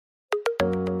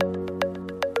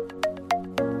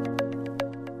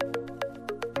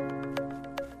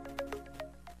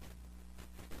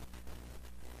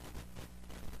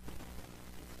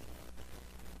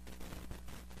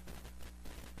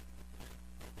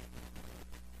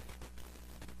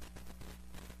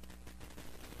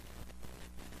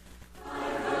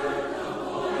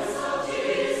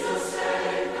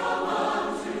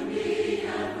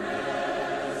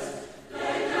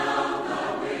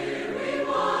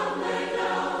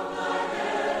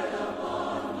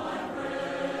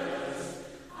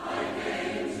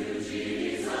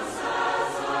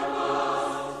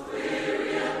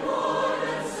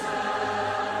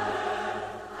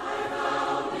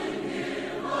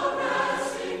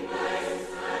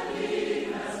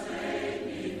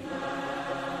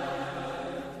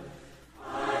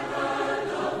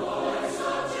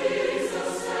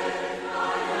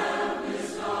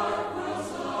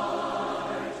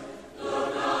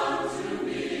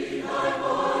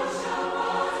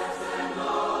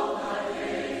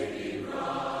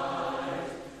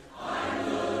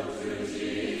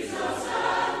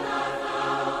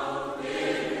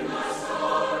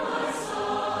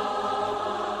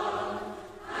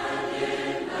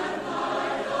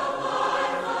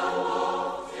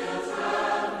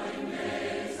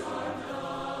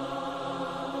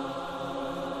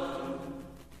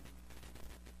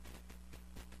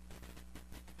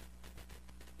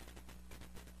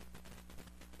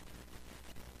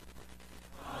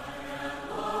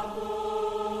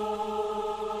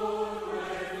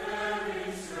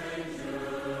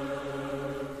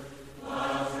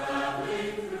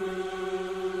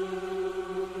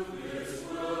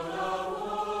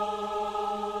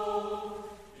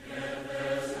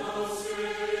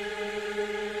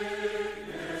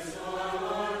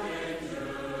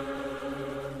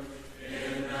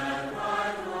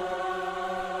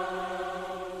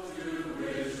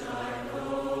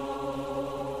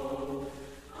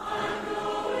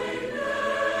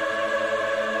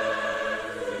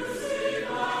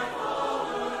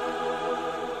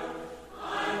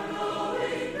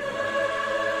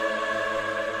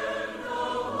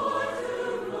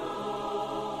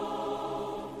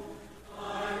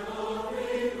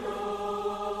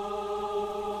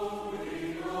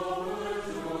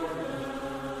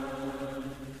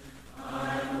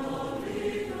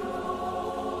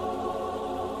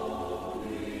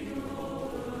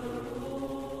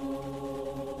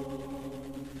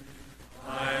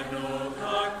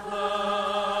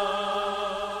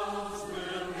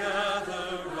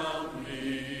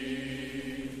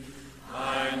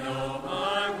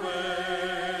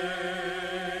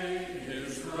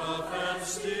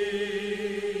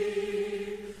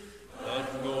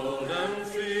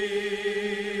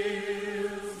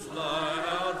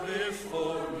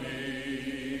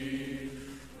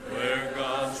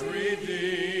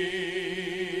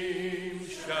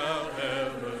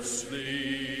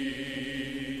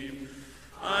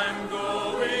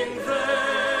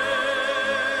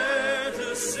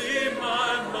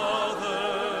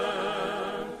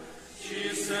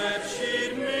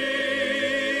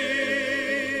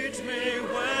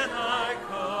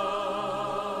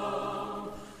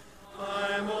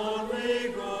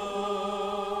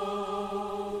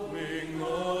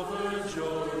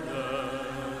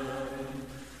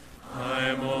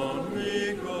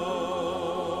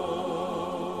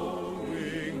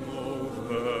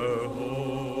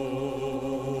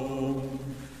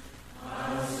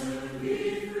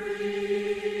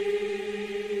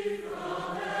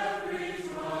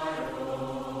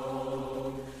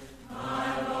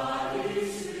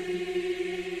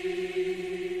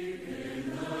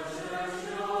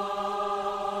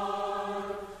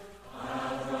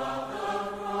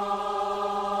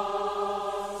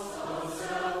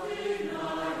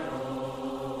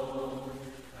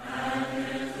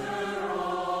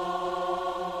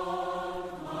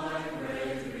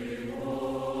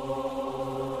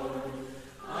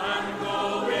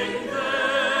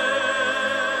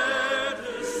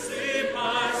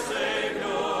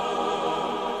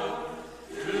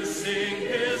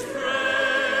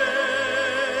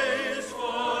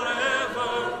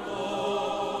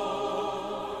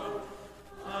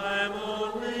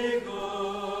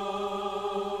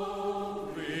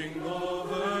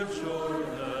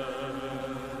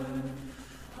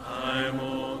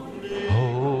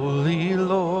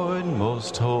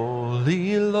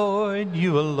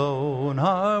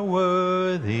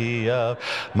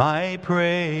my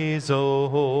praise, O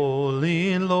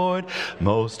holy Lord,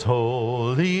 most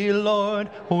holy Lord,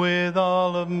 with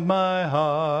all of my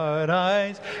heart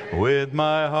I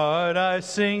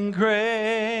sing,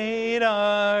 great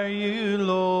are you,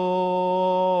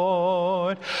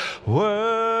 Lord,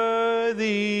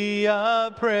 worthy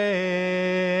of praise,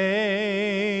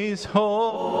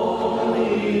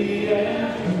 holy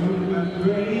and true,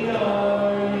 great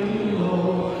are you,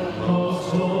 Lord, most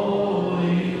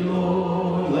holy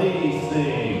Lord. Ladies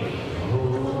sing.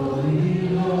 Holy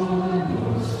Lord,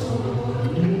 most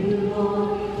holy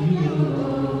Lord, you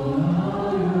alone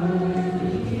are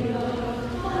worthy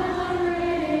of my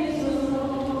praise, O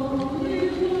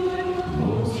holy Lord,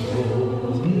 most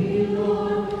holy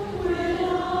Lord,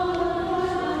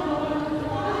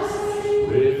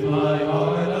 with my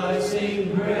heart I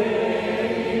sing,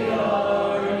 great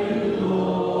are you,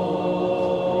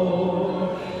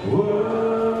 Lord,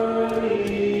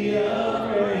 worthy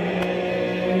of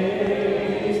praise,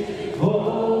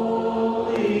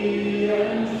 holy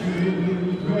and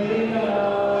true, great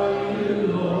are you,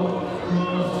 Lord,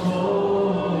 most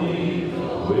holy.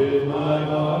 With my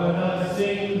heart I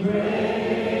sing,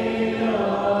 great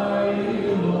are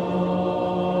you,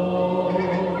 Lord,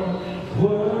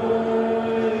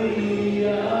 worthy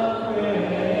of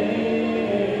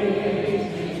praise,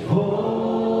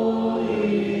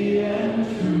 holy and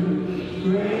true,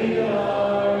 great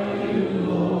are you,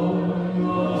 Lord,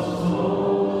 most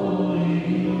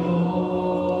holy Lord.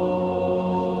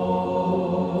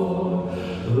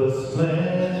 The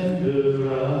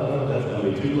splendor of, that's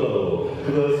gonna be too low,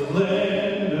 the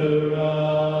splendor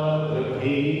of the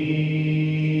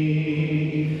King,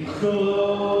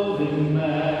 clothed in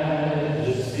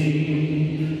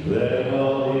majesty, let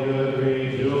all the earth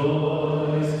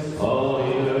rejoice, all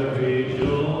the earth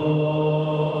rejoice.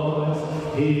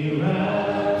 He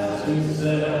wraps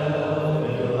himself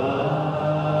in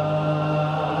light,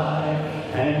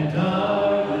 and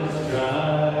darkness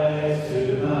tries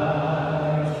to hide.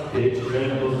 It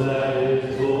trembles at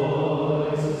his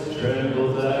voice,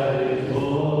 trembles at his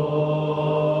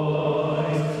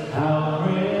voice. How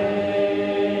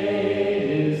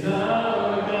great is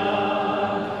our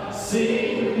God!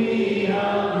 Sing me,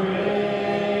 how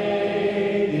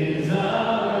great is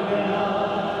our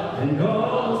God! And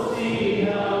go see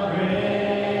how great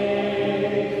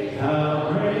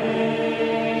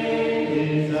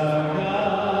is our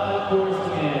God! Chorus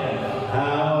again.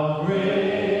 How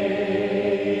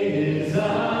great is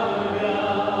our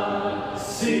God!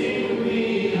 Sing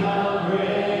me, how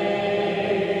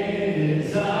great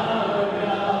is our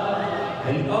God!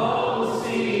 And all will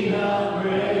see how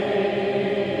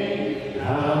great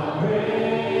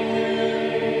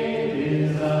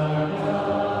is our God.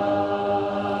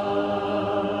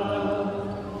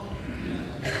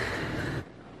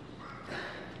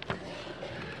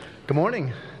 Good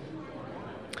morning.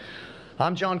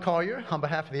 I'm John Collier. On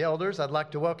behalf of the elders, I'd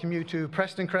like to welcome you to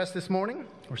Preston Crest this morning.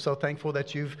 We're so thankful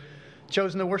that you've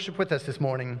chosen to worship with us this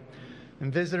morning.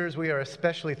 And visitors, we are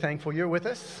especially thankful you're with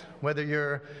us, whether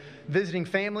you're visiting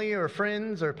family or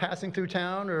friends or passing through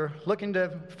town or looking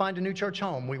to find a new church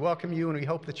home. We welcome you and we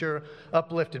hope that you're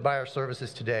uplifted by our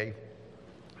services today.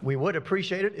 We would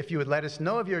appreciate it if you would let us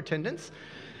know of your attendance.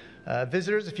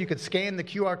 Visitors, if you could scan the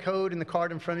QR code in the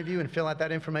card in front of you and fill out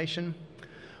that information.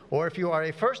 Or if you are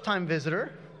a first-time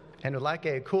visitor and would like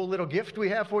a cool little gift we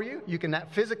have for you, you can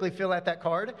physically fill out that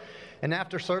card. And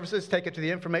after services, take it to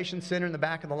the information center in the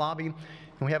back of the lobby. And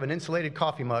we have an insulated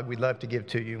coffee mug we'd love to give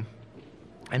to you.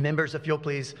 And members, if you'll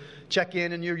please check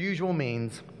in your usual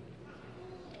means.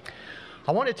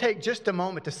 I want to take just a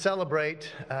moment to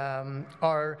celebrate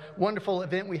our wonderful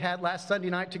event we had last Sunday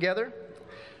night together.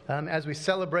 As we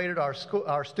celebrated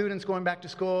our students going back to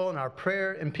school and our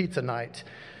prayer and pizza night.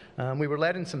 We were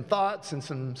led in some thoughts and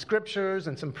some scriptures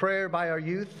and some prayer by our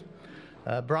youth.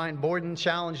 Brian Borden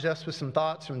challenged us with some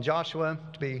thoughts from Joshua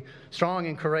to be strong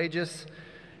and courageous.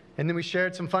 And then we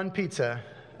shared some fun pizza,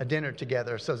 a dinner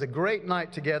together. So it was a great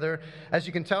night together. As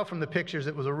you can tell from the pictures,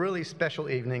 it was a really special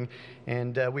evening.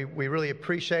 And we really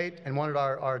appreciate and wanted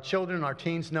our children and our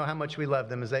teens to know how much we love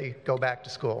them as they go back to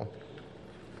school.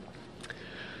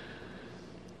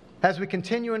 As we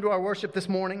continue into our worship this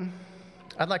morning,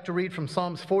 I'd like to read from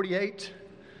Psalms 48,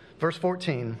 verse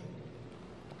 14.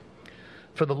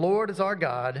 For the Lord is our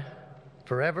God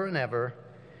forever and ever.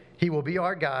 He will be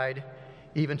our guide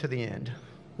even to the end.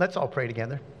 Let's all pray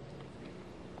together.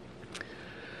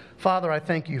 Father, I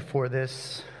thank you for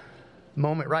this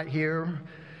moment right here,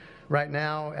 right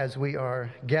now, as we are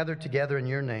gathered together in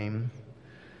your name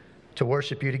to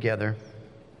worship you together.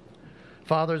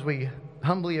 Father, as we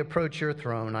humbly approach your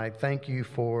throne, I thank you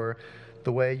for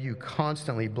the way you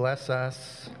constantly bless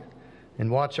us and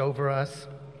watch over us,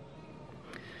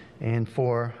 and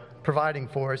for providing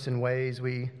for us in ways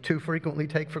we too frequently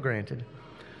take for granted.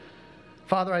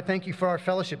 Father, I thank you for our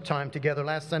fellowship time together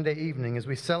last Sunday evening as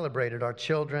we celebrated our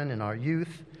children and our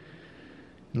youth,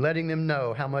 letting them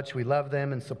know how much we love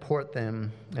them and support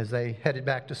them as they headed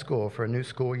back to school for a new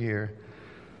school year.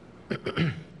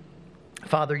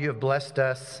 Father, you have blessed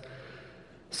us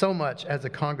so much as a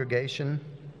congregation.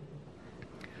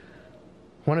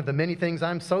 One of the many things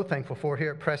I'm so thankful for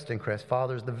here at Preston Crest,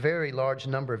 Father, is the very large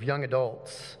number of young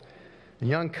adults,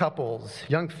 young couples,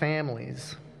 young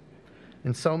families,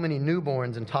 and so many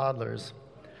newborns and toddlers.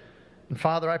 And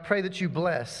Father, I pray that you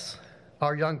bless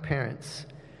our young parents.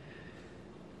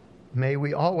 May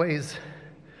we always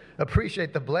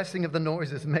appreciate the blessing of the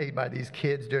noises made by these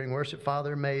kids during worship,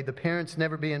 Father. May the parents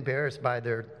never be embarrassed by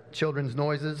their children's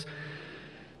noises.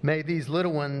 May these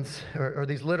little ones,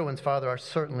 Father, are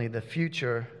certainly the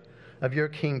future of your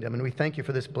kingdom. And we thank you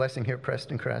for this blessing here at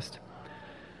Preston Crest.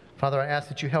 Father, I ask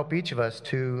that you help each of us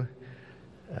to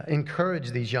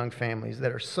encourage these young families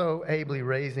that are so ably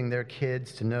raising their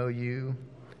kids to know you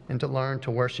and to learn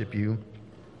to worship you.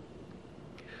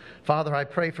 Father, I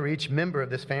pray for each member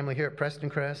of this family here at Preston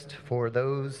Crest. For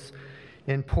those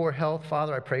in poor health,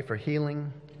 Father, I pray for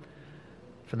healing.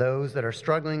 For those that are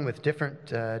struggling with different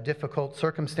difficult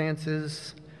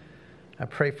circumstances, I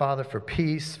pray, Father, for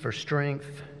peace, for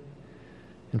strength,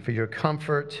 and for your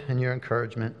comfort and your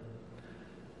encouragement.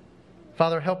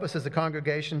 Father, help us as a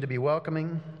congregation to be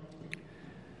welcoming,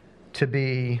 to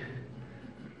be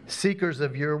seekers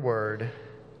of your word,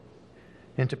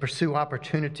 and to pursue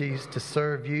opportunities to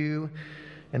serve you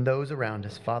and those around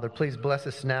us. Father, please bless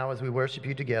us now as we worship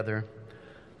you together.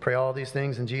 Pray all these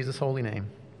things in Jesus' holy name.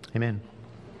 Amen.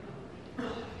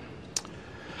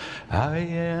 I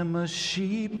am a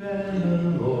sheep and the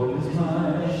Lord is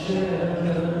my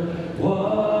shepherd,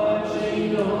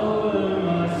 watching over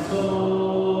my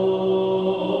soul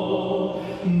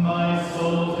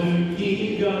to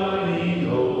keep guarding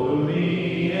over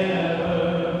me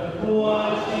ever,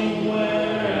 watching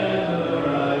wherever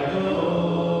I go.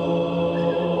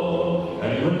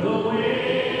 And when the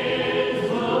winds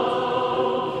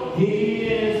blow, He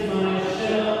is my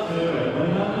shelter, and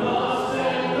when I'm lost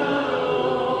and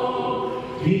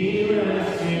alone, He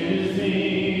rescues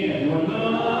me. And when the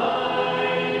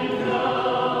lion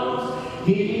comes,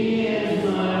 He is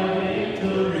my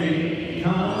victory,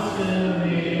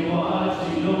 constantly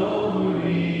watching over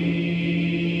me.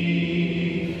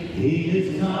 He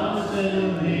is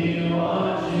constantly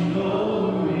watching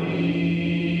over me.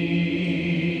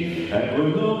 And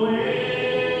when the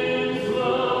winds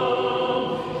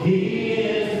blow, He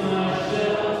is my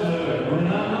shelter. And when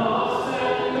I'm lost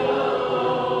and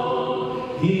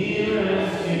alone, He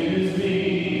rescues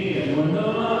me. And when the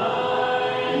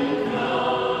lion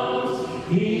comes,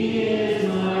 He is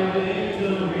my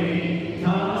victory,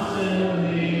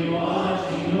 constantly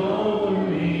watching over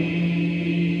me.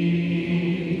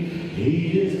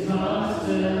 He is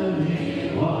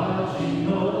constantly watching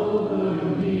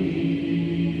over me.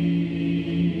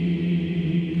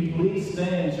 Please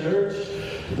stand, church.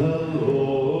 The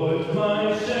Lord's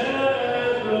my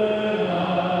shepherd,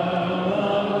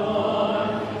 I'll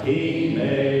want. He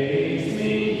makes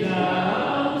me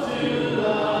down to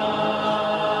lie.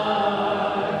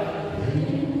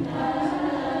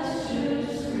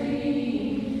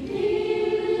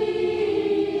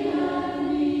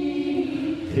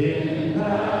 In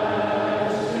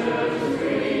pastures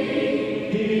green,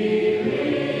 He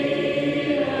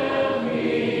leadeth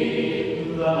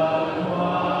me, like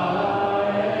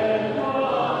quiet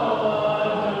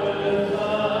waters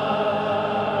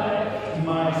lie.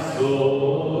 My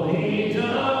soul He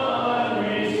doth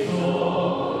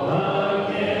restore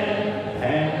again,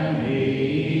 and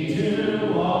me to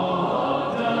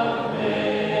walk the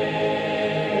faith.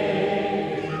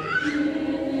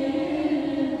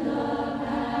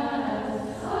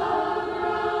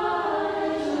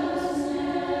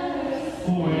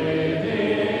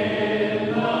 Within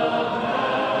the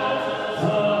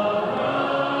paths of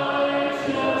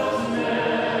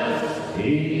righteousness,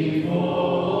 He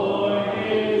for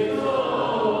His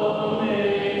own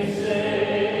name's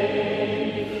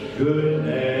sake.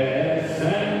 Goodness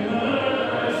and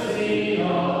mercy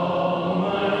all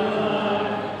my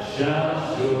life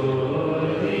shall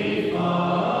surely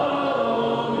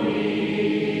follow me.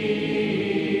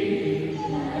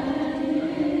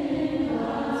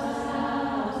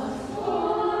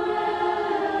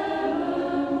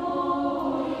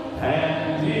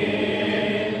 And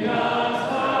in God's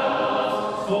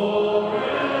house forevermore,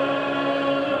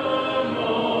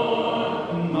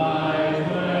 my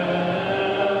dwelling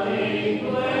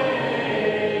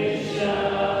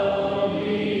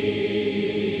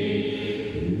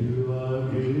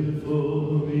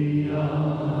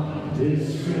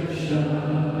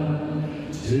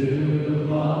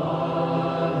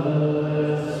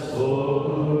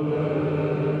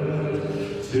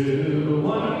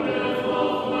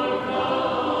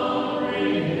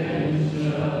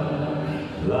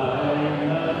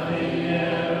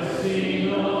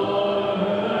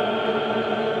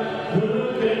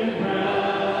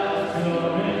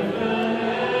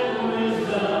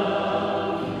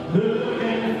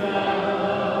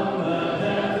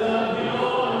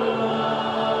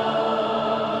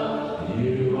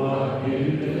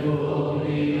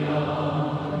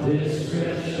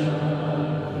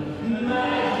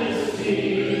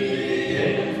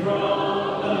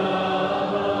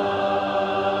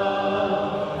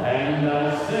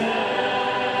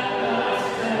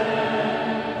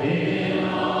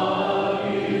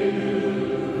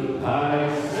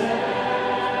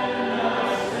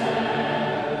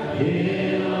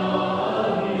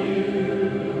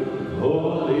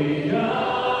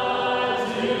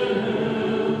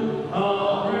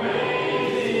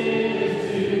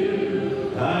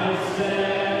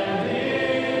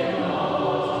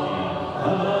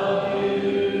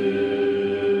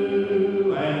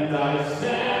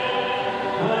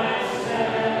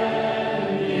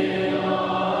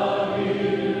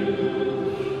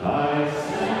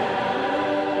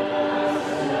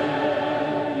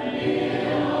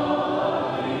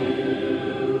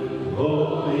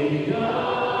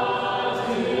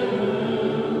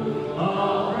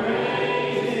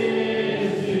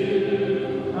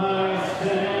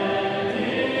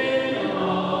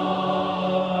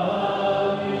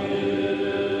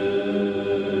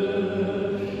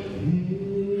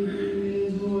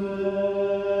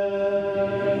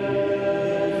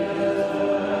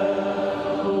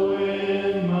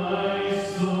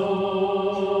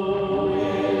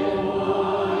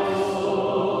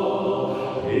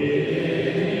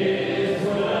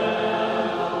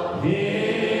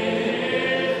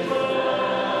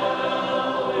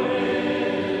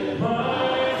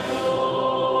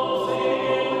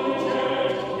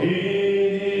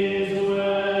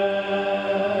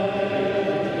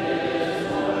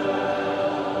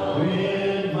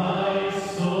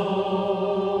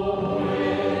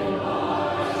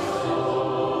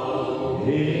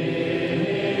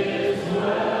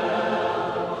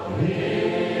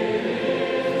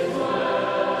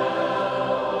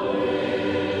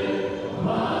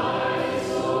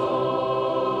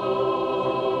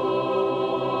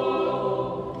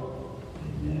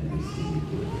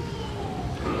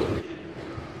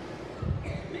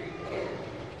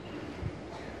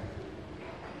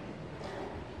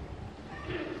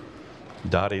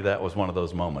Dottie, that was one of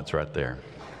those moments right there.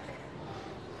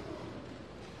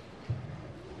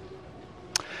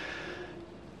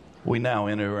 We now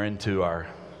enter into our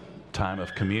time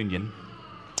of communion.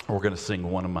 We're going to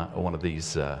sing one of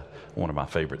my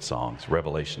favorite songs,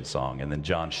 Revelation song, and then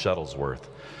John Shuttlesworth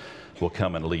will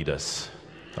come and lead us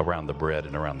around the bread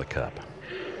and around the cup.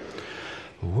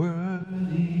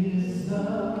 Worthy is the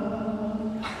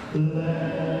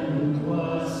Lamb who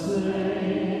was slain.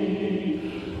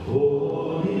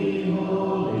 Holy,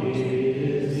 holy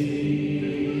is He.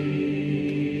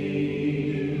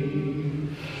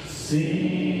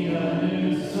 Sing a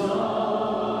new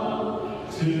song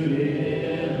to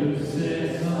Him who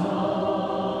sits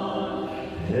on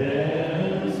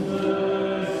heaven's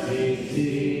mercy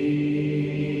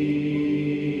seat.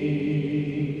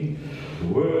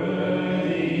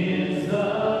 Worthy is the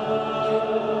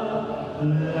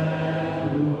Lamb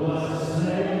who was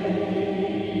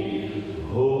slain.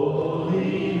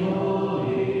 Holy,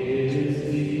 holy is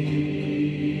He.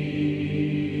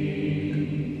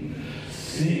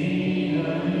 Sing a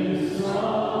new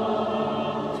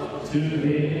song to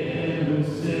Him who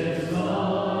sits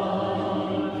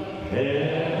on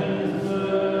heaven's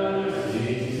mercy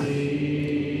seat.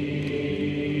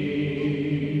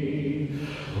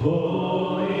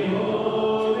 Holy,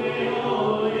 holy,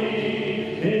 holy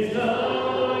is the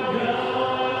Lord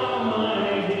God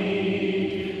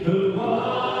Almighty, who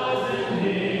was and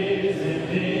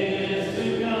is to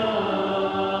come.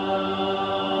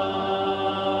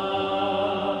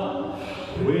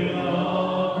 With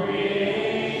all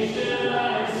creation I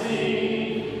sing.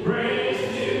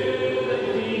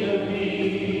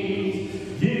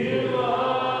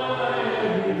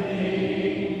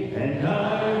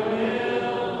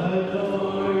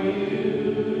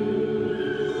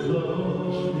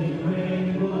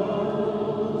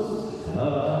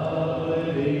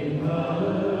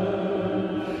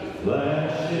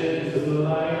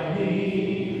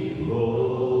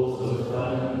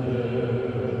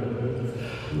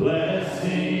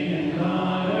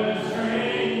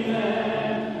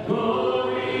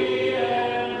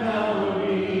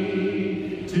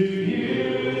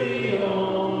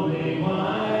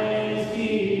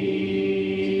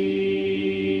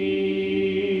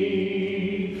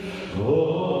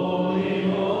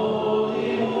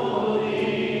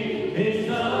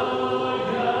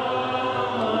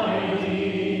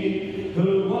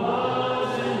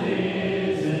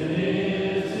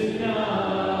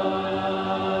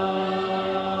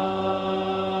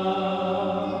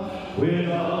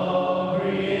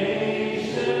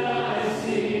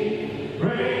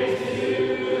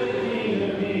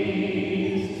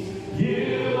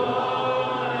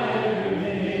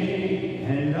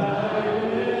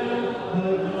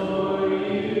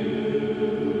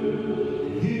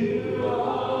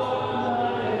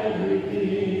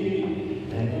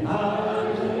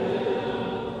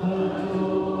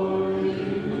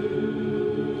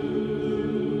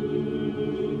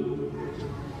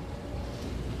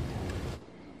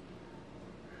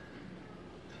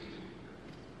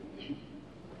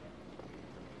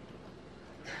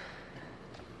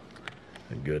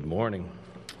 Good morning.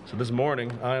 So this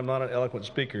morning, I am not an eloquent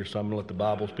speaker, so I'm going to let the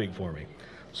Bible speak for me.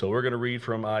 So we're going to read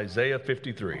from Isaiah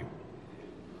 53,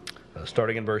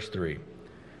 starting in verse 3.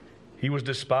 He was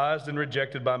despised and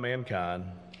rejected by mankind,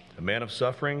 a man of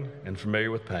suffering and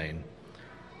familiar with pain.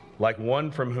 Like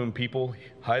one from whom people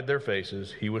hide their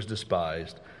faces, he was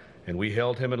despised, and we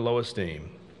held him in low esteem.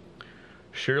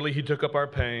 Surely he took up our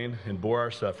pain and bore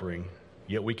our suffering,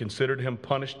 yet we considered him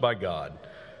punished by God,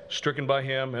 stricken by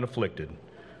him and afflicted.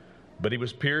 But he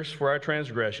was pierced for our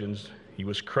transgressions, he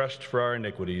was crushed for our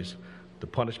iniquities. The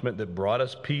punishment that brought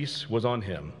us peace was on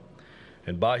him,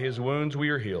 and by his wounds we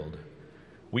are healed.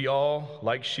 We all,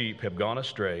 like sheep, have gone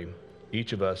astray.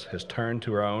 Each of us has turned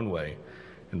to our own way,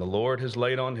 and the Lord has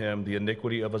laid on him the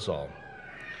iniquity of us all.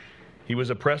 He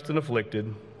was oppressed and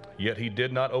afflicted, yet he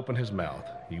did not open his mouth.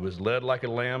 He was led like a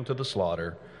lamb to the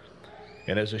slaughter,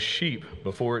 and as a sheep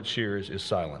before its shearers is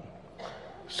silent,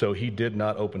 so he did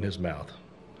not open his mouth.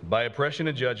 By oppression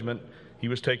and judgment he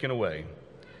was taken away.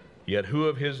 Yet who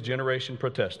of his generation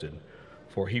protested?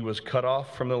 For he was cut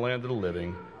off from the land of the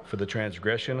living for the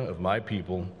transgression of my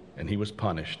people, and he was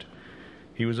punished.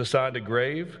 He was assigned a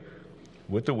grave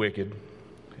with the wicked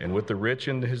and with the rich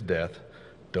in his death,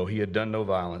 though he had done no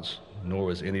violence, nor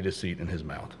was any deceit in his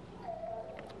mouth.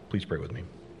 Please pray with me.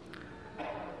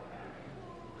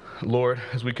 Lord,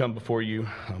 as we come before you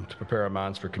to prepare our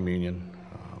minds for communion,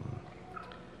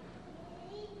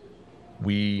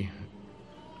 we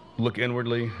look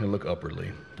inwardly and look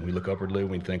upwardly. We look upwardly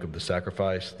when we think of the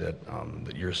sacrifice that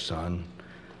your Son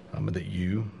and that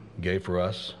you gave for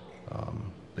us,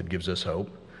 that gives us hope.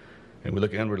 And we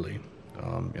look inwardly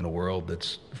in a world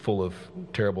that's full of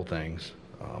terrible things.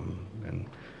 And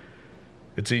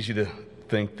it's easy to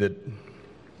think that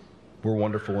we're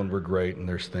wonderful and we're great, and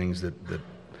there's things that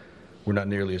we're not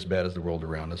nearly as bad as the world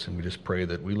around us. And we just pray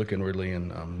that we look inwardly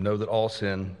and know that all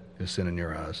sin is sin in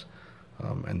your eyes,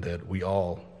 and that we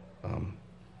all,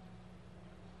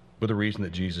 with the reason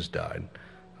that Jesus died,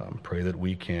 pray that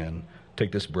we can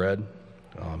take this bread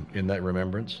in that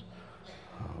remembrance.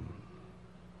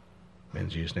 In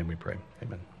Jesus' name we pray.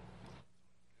 Amen.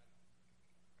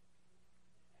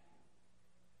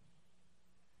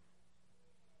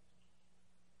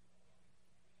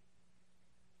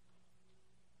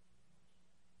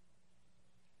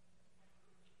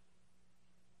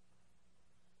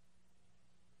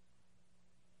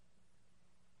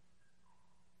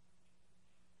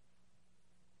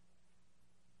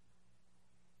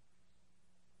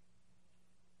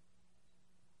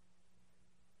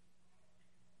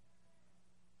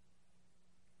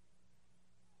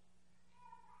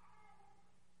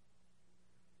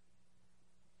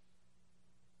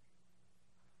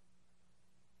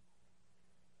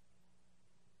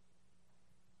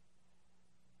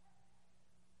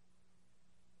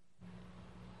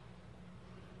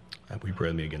 Will you pray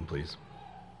with me again, please?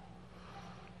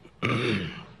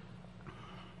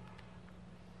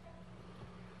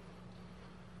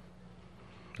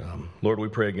 Lord, we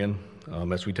pray again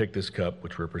as we take this cup,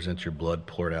 which represents your blood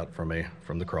poured out from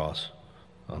the cross,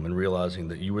 and realizing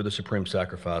that you were the supreme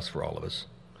sacrifice for all of us,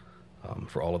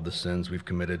 for all of the sins we've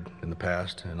committed in the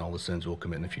past and all the sins we'll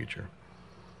commit in the future.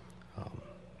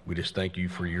 We just thank you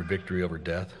for your victory over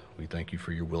death. We thank you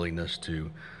for your willingness to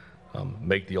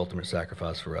make the ultimate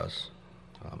sacrifice for us,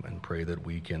 and pray that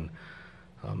we can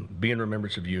be in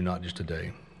remembrance of you, not just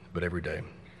today, but every day.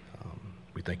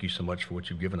 We thank you so much for what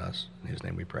you've given us. In his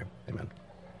name we pray. Amen.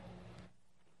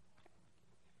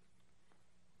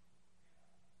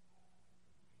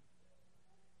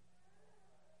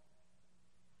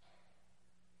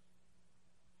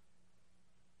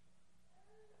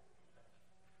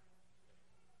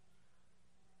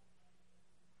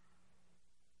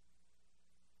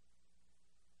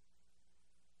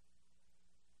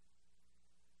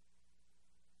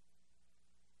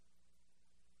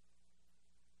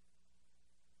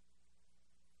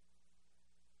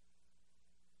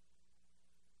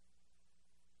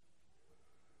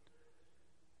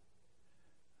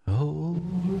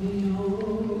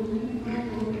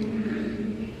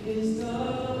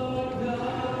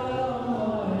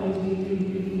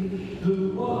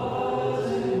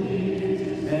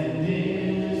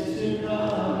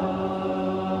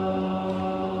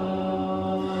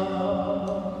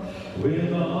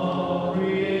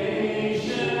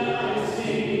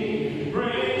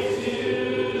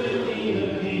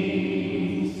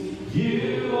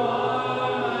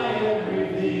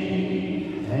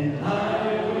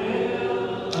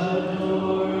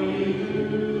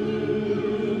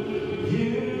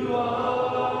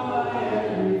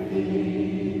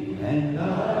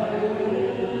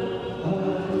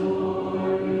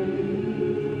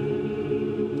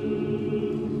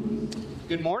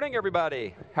 Good morning,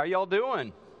 everybody. How y'all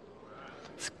doing?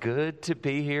 It's good to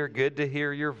be here. Good to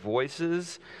hear your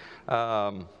voices.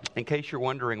 In case you're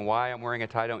wondering why I'm wearing a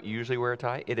tie, I don't usually wear a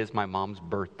tie. It is my mom's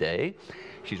birthday.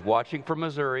 She's watching from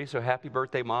Missouri, so happy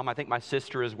birthday, Mom. I think my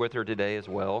sister is with her today as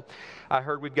well. I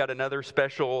heard we've got another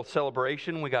special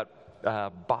celebration. We got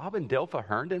Bob and Delpha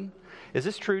Herndon. Is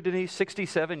this true, Denise?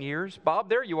 67 years? Bob,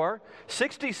 there you are.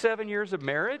 67 years of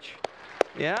marriage?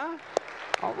 Yeah?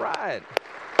 All right.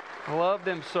 I love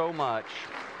them so much.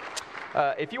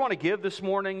 If you want to give this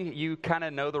morning, you kind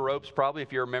of know the ropes probably.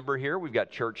 If you're a member here, we've got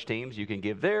church teams. You can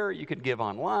give there. You can give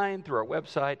online through our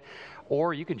website.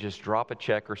 Or you can just drop a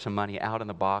check or some money out in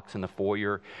the box in the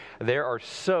foyer. There are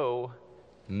so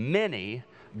many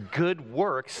good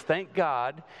works, thank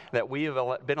God, that we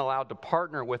have been allowed to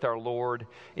partner with our Lord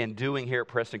in doing here at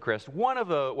Preston Crest.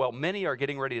 Many are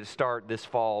getting ready to start this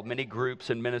fall, many groups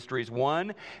and ministries.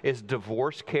 One is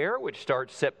Divorce Care, which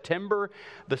starts September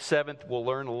the 7th. We'll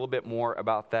learn a little bit more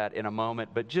about that in a moment,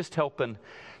 but just helping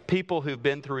people who've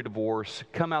been through divorce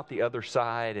come out the other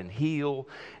side and heal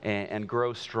and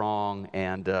grow strong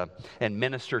and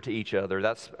minister to each other.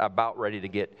 That's about ready to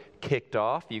get kicked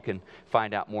off. You can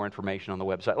find out more information on the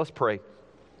website. Let's pray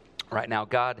right now.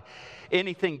 God,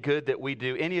 anything good that we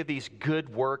do, any of these good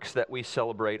works that we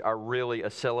celebrate are really a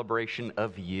celebration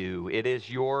of you. It is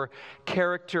your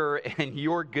character and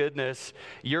your goodness,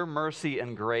 your mercy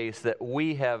and grace that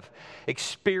we have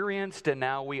experienced and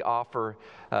now we offer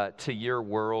to your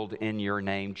world in your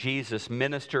name. Jesus,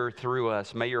 minister through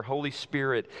us. May your Holy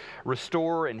Spirit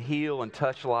restore and heal and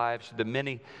touch lives through the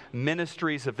many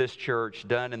ministries of this church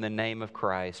done in the name of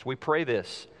Christ. We pray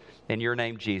this in your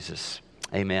name, Jesus.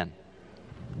 Amen.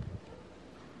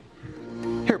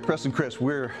 Here at Preston Crest,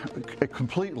 we're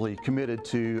completely committed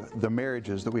to the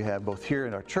marriages that we have both here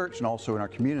in our church and also in our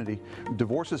community.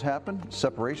 Divorces happen,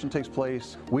 separation takes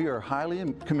place. We are highly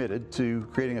committed to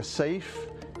creating a safe,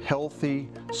 healthy,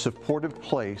 supportive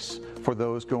place for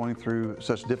those going through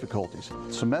such difficulties.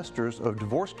 Semesters of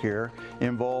divorce care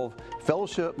involve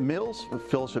fellowship meals,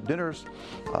 fellowship dinners,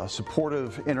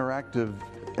 supportive, interactive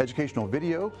educational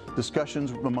video,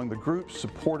 discussions among the groups,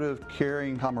 supportive,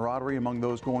 caring camaraderie among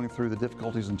those going through the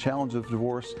difficulties and challenges of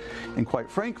divorce. And quite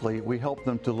frankly, we help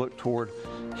them to look toward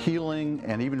healing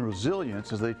and even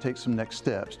resilience as they take some next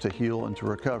steps to heal and to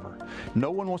recover.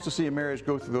 No one wants to see a marriage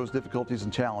go through those difficulties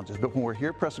and challenges, but when we're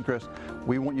here at Preston Crest,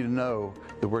 we want you to know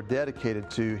that we're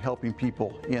dedicated to helping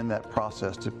people in that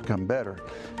process to become better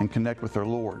and connect with their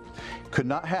Lord. Could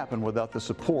not happen without the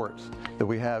support that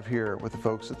we have here with the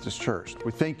folks at this church.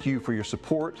 We thank you for your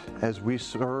support as we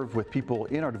serve with people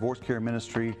in our divorce care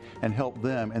ministry and help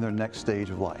them in their next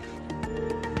stage of life.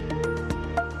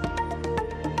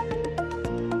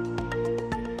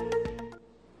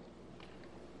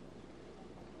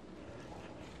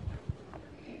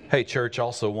 Hey, church,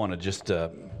 also want to just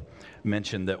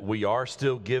mention that we are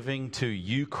still giving to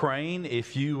Ukraine.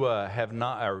 If you have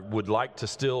not or would like to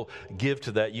still give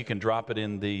to that, you can drop it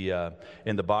in the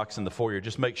box in the foyer.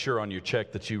 Just make sure on your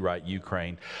check that you write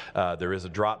Ukraine. There is a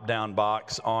drop-down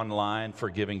box online for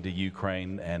giving to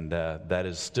Ukraine, and that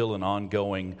is still an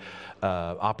ongoing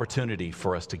opportunity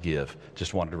for us to give.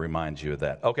 Just wanted to remind you of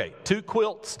that. Okay, 2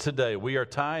 quilts today. We are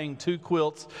tying 2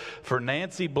 quilts for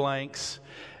Nancy Blanks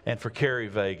and for Carrie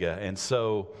Vega. And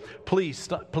so please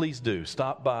do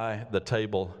stop by the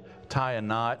table, tie a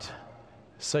knot,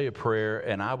 say a prayer,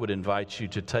 and I would invite you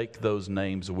to take those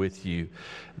names with you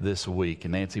this week,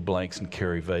 Nancy Blanks and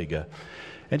Carrie Vega,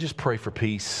 and just pray for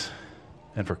peace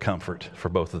and for comfort for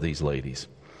both of these ladies.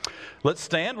 Let's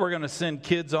stand. We're going to send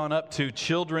kids on up to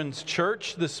Children's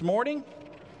Church this morning.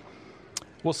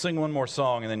 We'll sing one more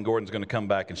song, and then Gordon's going to come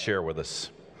back and share with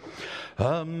us.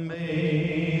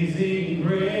 Amazing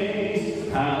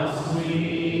grace, how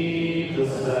sweet the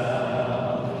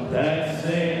sound that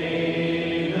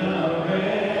saved a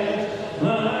wretch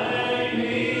like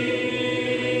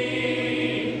me.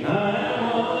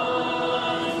 I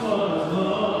once was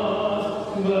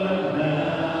lost, but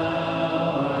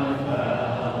now I'm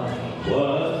found.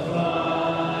 Was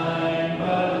blind,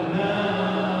 but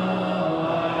now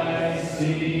I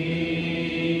see.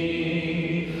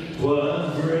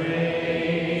 Was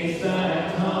grace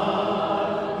that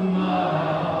taught my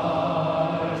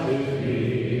heart to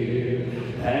fear,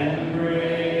 and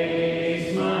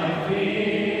grace my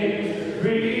fears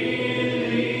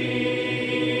relieved.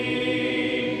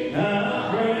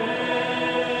 How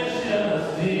precious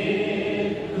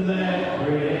did that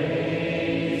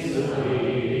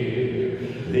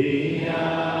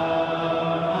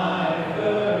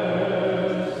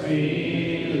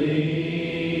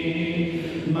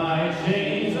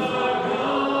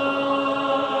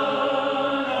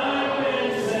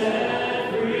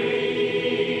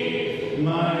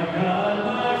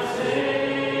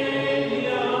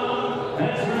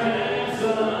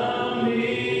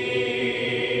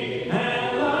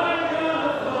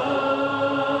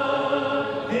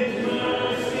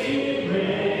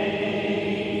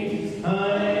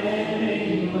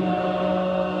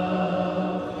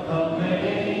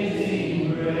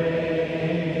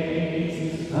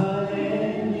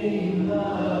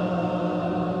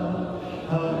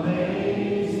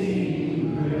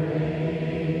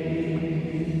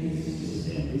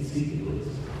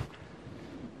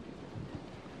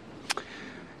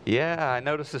Yeah, I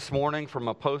noticed this morning from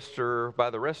a poster by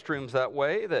the restrooms that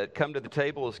way that Come to the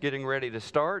Table is getting ready to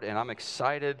start, and I'm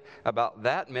excited about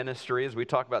that ministry as we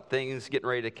talk about things getting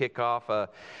ready to kick off.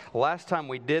 Last time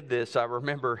we did this, I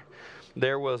remember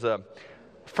there was a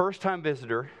first-time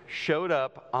visitor showed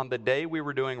up on the day we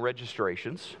were doing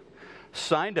registrations,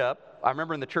 signed up. I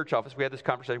remember in the church office, we had this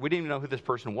conversation. We didn't even know who this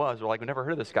person was. We're like, we never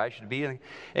heard of this guy. Should be.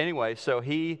 Anyway, so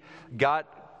he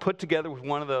got put together with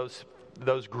one of those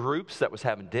groups that was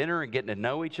having dinner and getting to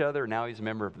know each other. Now he's a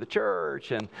member of the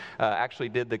church and actually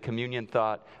did the communion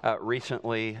thought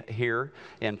recently here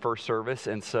in first service.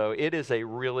 And so it is a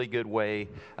really good way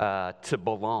to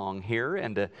belong here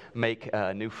and to make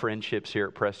new friendships here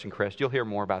at Preston Crest. You'll hear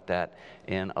more about that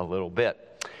in a little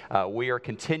bit. We are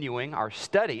continuing our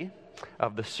study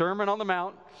of the Sermon on the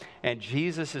Mount, and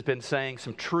Jesus has been saying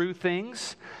some true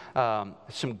things,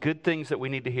 some good things that we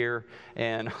need to hear,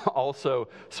 and also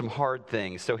some hard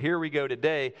things. So here we go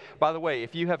today. By the way,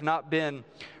 if you have not been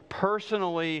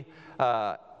personally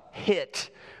hit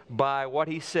by what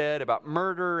he said about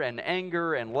murder and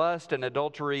anger and lust and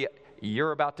adultery,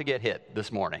 you're about to get hit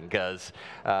this morning, because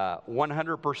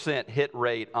 100% hit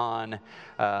rate on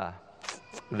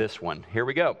this one. Here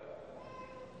we go.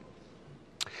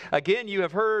 Again, you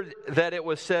have heard that it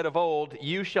was said of old,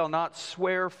 you shall not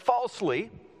swear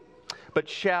falsely, but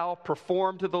shall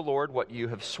perform to the Lord what you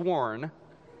have sworn.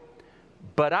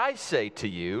 But I say to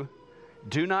you,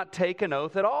 do not take an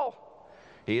oath at all,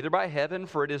 either by heaven,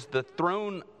 for it is the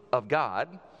throne of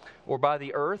God, or by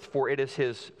the earth, for it is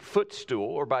his footstool,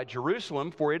 or by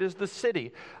Jerusalem, for it is the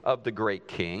city of the great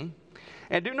king.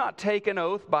 And do not take an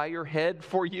oath by your head,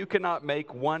 for you cannot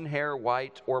make one hair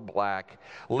white or black.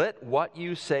 Let what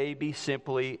you say be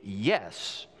simply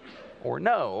yes or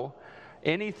no.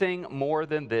 Anything more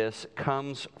than this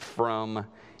comes from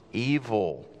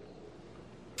evil.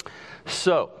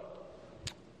 So,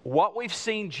 what we've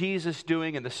seen Jesus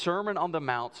doing in the Sermon on the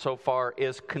Mount so far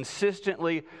is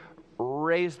consistently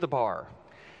raise the bar.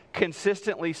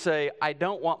 Consistently say, I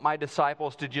don't want my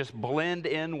disciples to just blend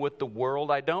in with the world.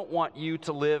 I don't want you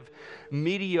to live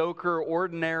mediocre,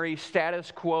 ordinary,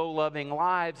 status quo loving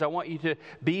lives. I want you to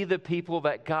be the people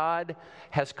that God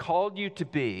has called you to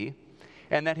be,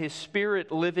 and that his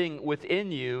Spirit living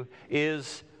within you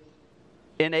is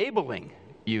enabling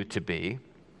you to be.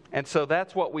 And so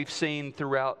that's what we've seen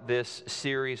throughout this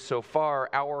series so far.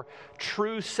 Our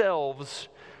true selves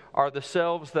are the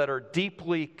selves that are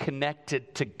deeply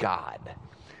connected to God,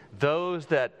 those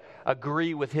that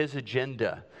agree with his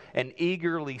agenda and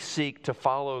eagerly seek to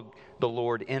follow the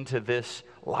Lord into this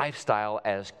lifestyle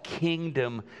as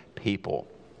kingdom people.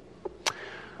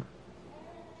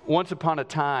 Once upon a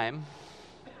time,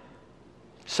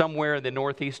 somewhere in the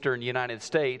northeastern United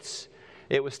States,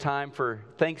 it was time for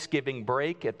Thanksgiving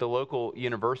break at the local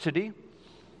university.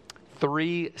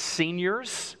 3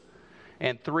 seniors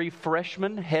and 3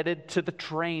 freshmen headed to the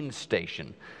train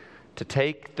station to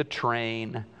take the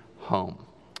train home.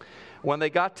 When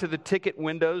they got to the ticket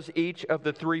windows, each of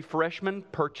the 3 freshmen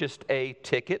purchased a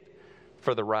ticket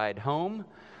for the ride home.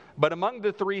 But among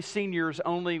the 3 seniors,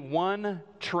 only 1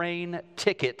 train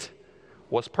ticket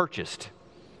was purchased.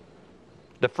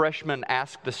 The freshmen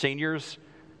asked the seniors,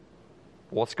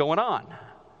 what's going on?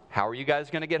 How are you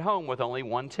guys going to get home with only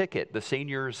 1 ticket? The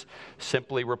seniors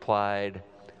simply replied,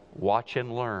 watch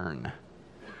and learn.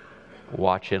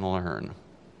 Watch and learn.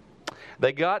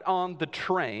 They got on the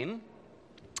train,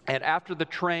 and after the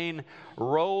train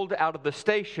rolled out of the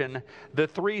station, the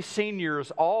 3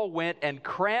 seniors all went and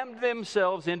crammed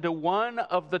themselves into one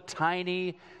of the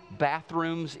tiny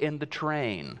bathrooms in the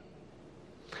train.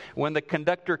 When the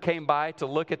conductor came by to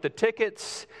look at the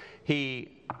tickets,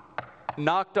 he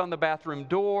knocked on the bathroom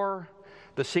door.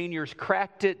 The seniors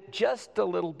cracked it just a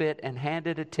little bit and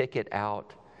handed a ticket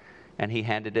out. And he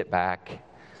handed it back,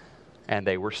 and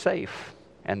they were safe.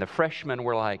 And the freshmen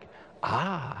were like,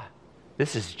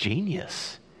 this is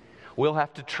genius. We'll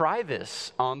have to try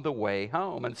this on the way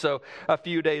home. And so a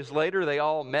few days later, they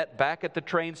all met back at the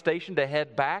train station to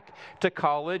head back to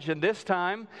college. And this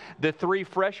time, the 3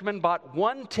 freshmen bought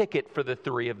 1 ticket for the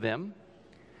 3 of them.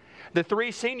 The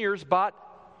 3 seniors bought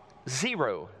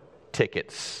 0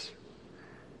 tickets.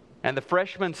 And the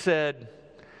freshmen said,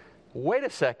 wait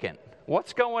a second.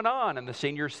 What's going on? And the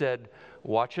senior said,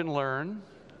 watch and learn,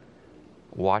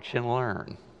 watch and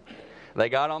learn. They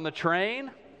got on the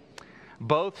train,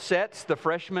 both sets, the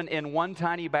freshmen in one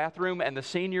tiny bathroom and the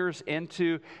seniors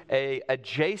into a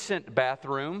adjacent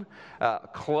bathroom,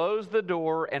 closed the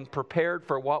door and prepared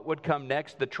for what would come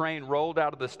next. The train rolled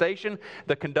out of the station.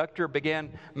 The conductor began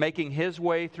making his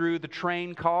way through the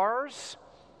train cars.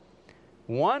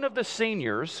 One of the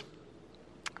seniors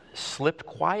slipped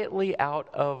quietly out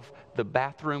of the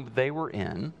bathroom they were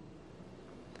in,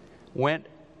 went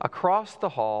across the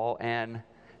hall and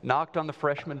knocked on the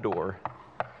freshman door.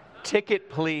 Ticket,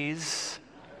 please.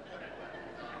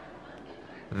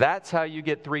 That's how you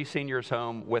get 3 seniors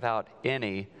home without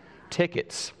any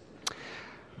tickets.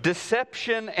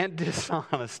 Deception and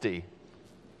dishonesty.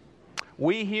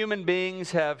 We human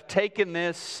beings have taken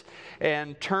this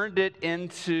and turned it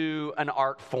into an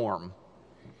art form.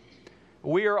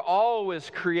 We are always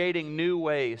creating new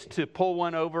ways to pull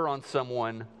one over on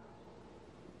someone,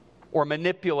 or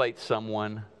manipulate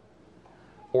someone,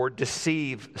 or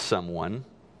deceive someone.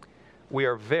 We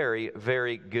are very,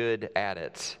 very good at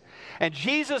it. And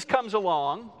Jesus comes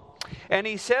along and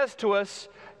he says to us,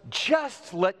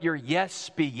 just let your yes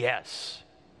be yes.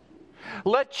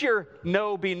 Let your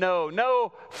no be no.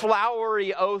 No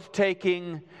flowery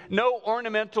oath-taking, no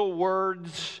ornamental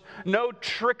words, no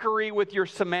trickery with your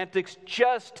semantics.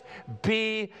 Just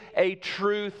be a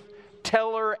truth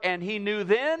teller. And he knew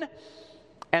then,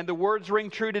 and the words ring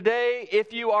true today,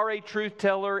 if you are a truth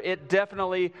teller, it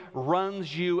definitely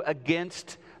runs you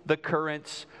against the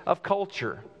currents of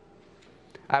culture.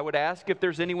 I would ask if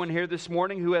there's anyone here this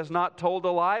morning who has not told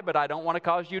a lie, but I don't want to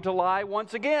cause you to lie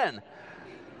once again.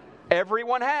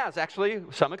 Everyone has. Actually,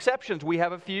 some exceptions. We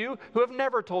have a few who have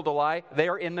never told a lie. They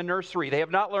are in the nursery. They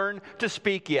have not learned to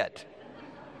speak yet.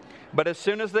 But as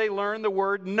soon as they learn the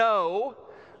word no,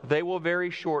 they will very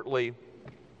shortly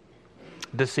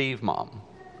deceive mom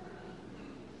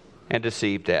and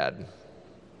deceive dad.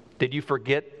 Did you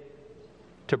forget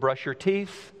to brush your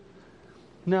teeth?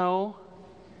 No.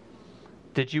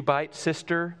 Did you bite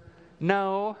sister?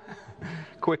 No.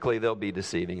 Quickly, they'll be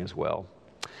deceiving as well.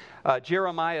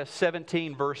 Jeremiah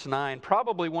 17, verse 9,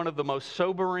 probably one of the most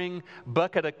sobering,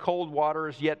 bucket of cold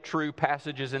waters, yet true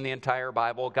passages in the entire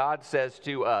Bible. God says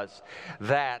to us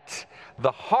that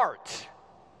the heart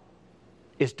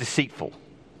is deceitful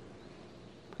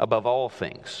above all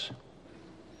things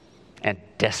and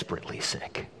desperately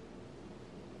sick.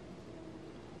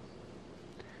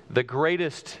 The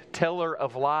greatest teller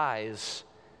of lies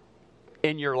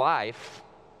in your life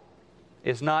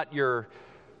is not your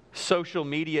social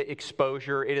media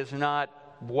exposure. It is not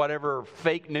whatever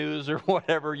fake news or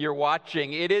whatever you're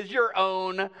watching. It is your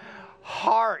own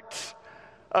heart,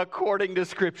 according to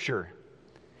Scripture.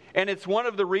 And it's one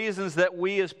of the reasons that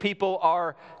we as people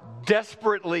are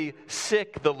desperately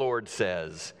sick, the Lord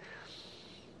says.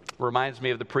 Reminds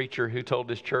me of the preacher who told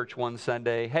his church one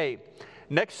Sunday, hey,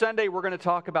 next Sunday we're going to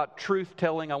talk about truth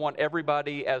telling. I want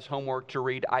everybody as homework to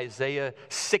read Isaiah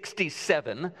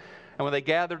 67. And when they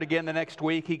gathered again the next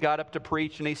week, he got up to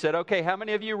preach and he said, okay, how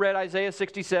many of you read Isaiah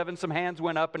 67? Some hands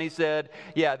went up and he said,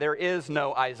 yeah, there is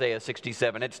no Isaiah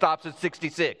 67. It stops at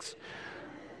 66.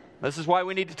 This is why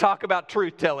we need to talk about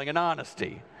truth telling and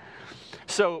honesty.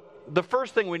 So the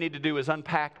first thing we need to do is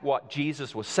unpack what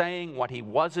Jesus was saying, what he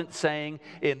wasn't saying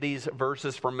in these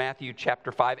verses from Matthew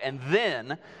chapter 5, and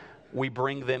then we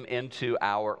bring them into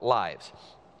our lives.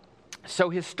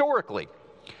 So historically,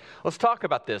 let's talk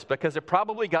about this because it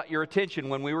probably got your attention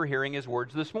when we were hearing his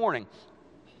words this morning.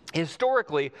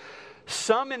 Historically,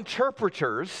 some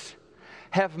interpreters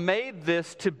have made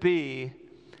this to be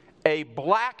a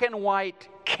black and white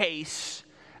case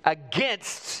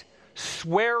against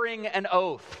swearing an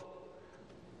oath.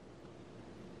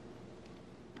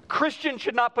 Christians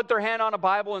should not put their hand on a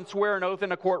Bible and swear an oath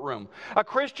in a courtroom. A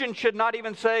Christian should not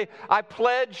even say, I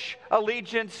pledge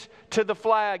allegiance to the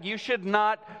flag. You should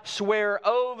not swear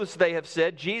oaths, they have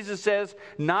said. Jesus says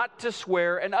not to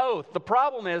swear an oath. The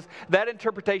problem is that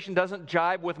interpretation doesn't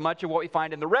jibe with much of what we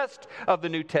find in the rest of the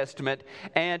New Testament,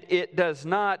 and it does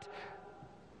not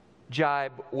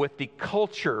jibe with the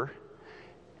culture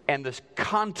and this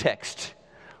context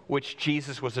which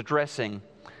Jesus was addressing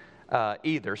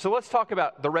either. So let's talk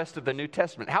about the rest of the New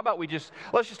Testament. How about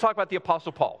let's just talk about the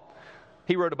Apostle Paul.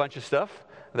 He wrote a bunch of stuff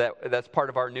that's part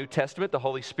of our New Testament. The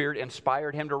Holy Spirit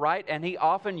inspired him to write, and he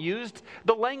often used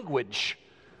the language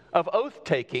of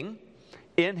oath-taking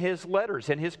in his letters,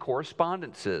 in his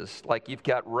correspondences. Like you've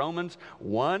got Romans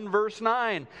 1 verse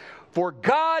 9. For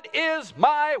God is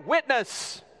my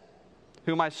witness,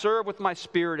 whom I serve with my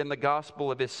spirit in the gospel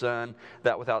of his Son,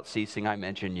 that without ceasing I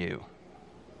mention you.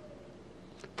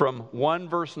 From 1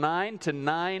 verse 9 to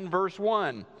 9 verse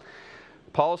 1,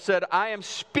 Paul said, I am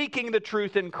speaking the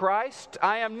truth in Christ.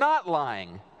 I am not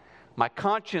lying. My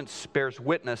conscience bears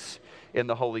witness in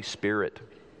the Holy Spirit.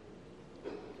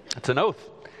 It's an oath.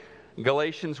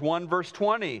 Galatians 1 verse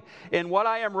 20, in what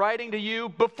I am writing to you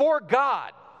before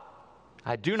God,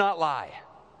 I do not lie.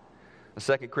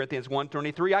 2 Corinthians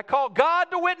 1:23, I call God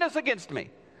to witness against me.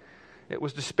 It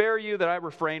was to spare you that I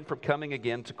refrained from coming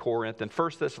again to Corinth. And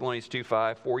 1 Thessalonians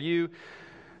 2:5, for you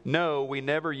know we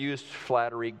never used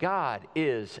flattery. God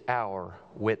is our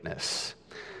witness.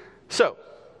 So,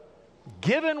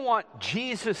 given what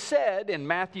Jesus said in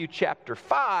Matthew chapter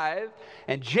 5,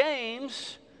 and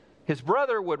James, his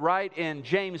brother, would write in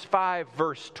James 5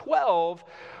 verse 12,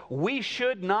 we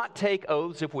should not take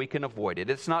oaths if we can avoid it.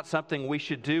 It's not something we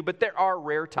should do, but there are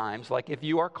rare times, like if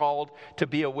you are called to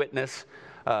be a witness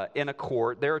in a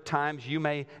court, there are times you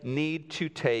may need to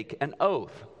take an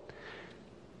oath.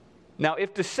 Now,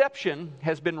 if deception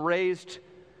has been raised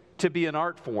to be an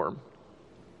art form,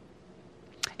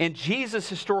 in Jesus'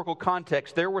 historical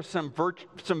context, there were some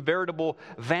veritable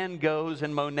Van Goghs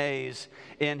and Monets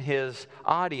in his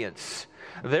audience.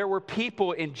 There were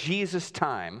people in Jesus'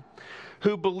 time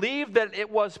who believed that it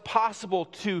was possible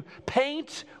to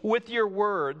paint with your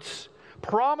words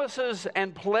promises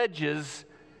and pledges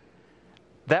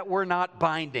that were not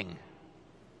binding.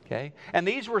 Okay? And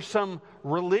these were some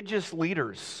religious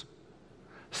leaders,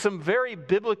 some very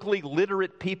biblically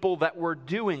literate people that were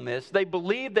doing this. They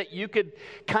believed that you could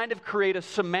kind of create a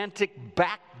semantic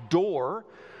backdoor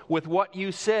with what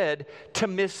you said to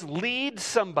mislead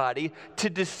somebody, to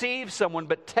deceive someone,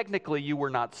 but technically you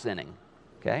were not sinning.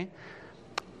 Okay?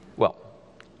 Well,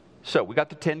 so we got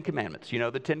the 10 Commandments. You know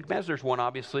the 10 Commandments. There's one,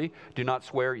 obviously. Do not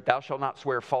swear. Thou shalt not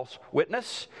swear false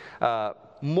witness.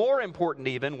 More important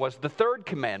even was the third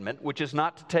commandment, which is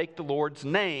not to take the Lord's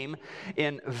name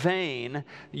in vain.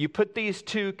 You put these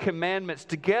two commandments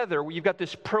together, you've got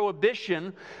this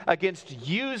prohibition against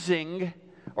using,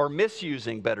 or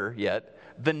misusing better yet,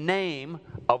 the name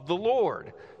of the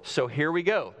Lord. So here we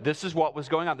go. This is what was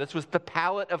going on. This was the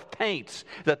palette of paints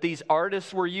that these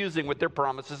artists were using with their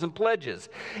promises and pledges.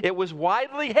 It was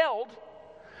widely held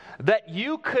that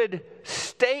you could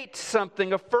state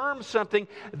something, affirm something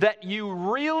that you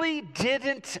really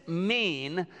didn't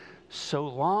mean, so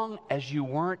long as you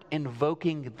weren't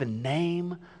invoking the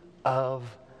name of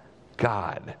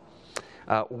God.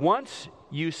 Once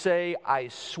you say, I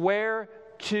swear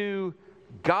to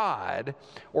God,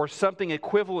 or something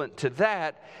equivalent to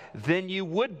that, then you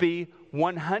would be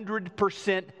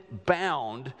 100%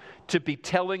 bound to be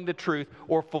telling the truth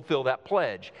or fulfill that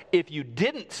pledge. If you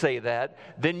didn't say that,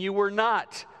 then you were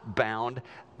not bound.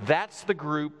 That's the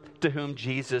group to whom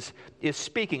Jesus is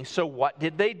speaking. So what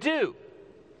did they do?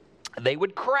 They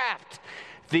would craft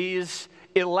these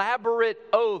elaborate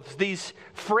oaths, these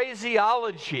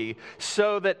phraseology,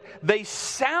 so that they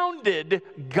sounded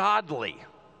godly,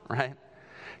 right?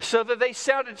 So that they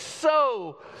sounded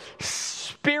so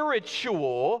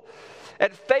spiritual.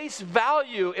 At face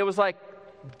value, it was like,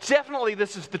 definitely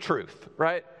this is the truth,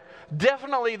 right?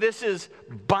 Definitely this is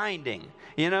binding,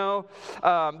 you know?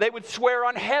 They would swear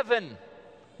on heaven,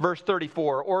 verse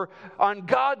 34, or on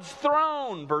God's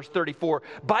throne, verse 34,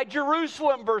 by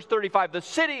Jerusalem, verse 35, the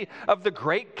city of the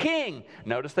great king.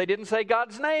 Notice they didn't say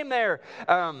God's name there.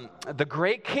 The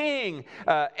great king.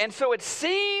 And so it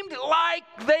seemed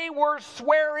like they were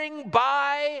swearing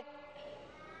by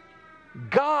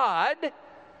God,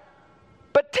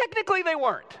 but technically they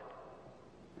weren't.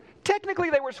 Technically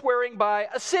they were swearing by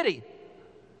a city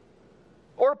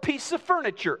or a piece of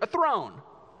furniture, a throne.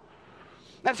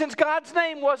 And since God's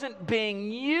name wasn't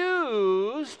being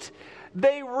used,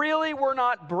 they really were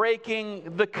not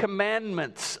breaking the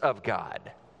commandments of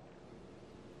God.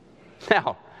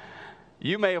 Now,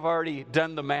 you may have already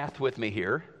done the math with me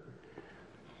here.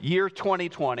 Year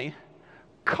 2020,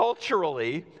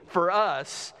 culturally, for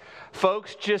us,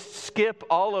 folks just skip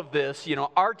all of this,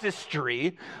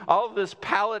 artistry, all of this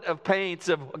palette of paints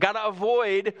of got to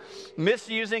avoid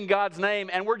misusing God's name,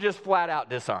 and we're just flat out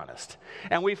dishonest.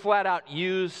 And we flat out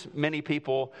use, many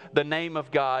people, the name of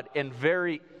God in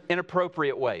very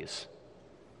inappropriate ways.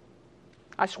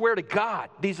 I swear to God,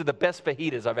 these are the best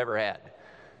fajitas I've ever had,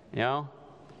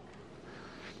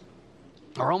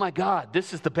 Or, oh my God,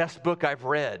 this is the best book I've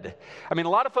read. I mean, a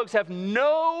lot of folks have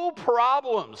no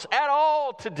problems at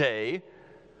all today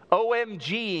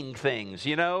OMGing things,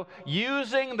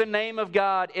 using the name of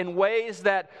God in ways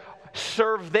that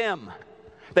serve them.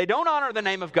 They don't honor the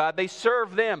name of God, they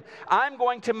serve them. I'm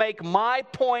going to make my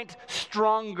point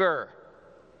stronger.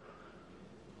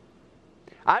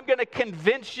 I'm going to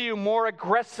convince you more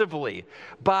aggressively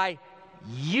by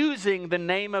using the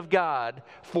name of God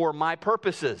for my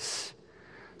purposes.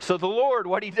 So the Lord,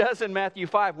 what he does in Matthew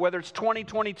 5, whether it's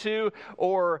 2022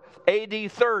 or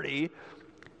AD 30,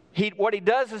 what he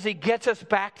does is he gets us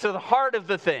back to the heart of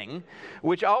the thing,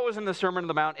 which always in the Sermon on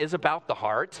the Mount is about the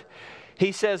heart.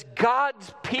 He says,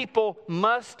 God's people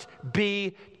must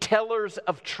be tellers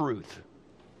of truth.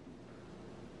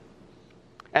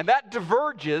 And that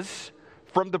diverges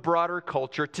from the broader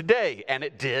culture today, and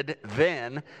it did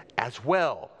then as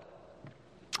well.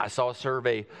 I saw a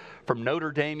survey from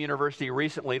Notre Dame University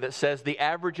recently that says the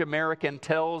average American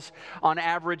tells, on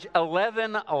average,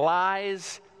 11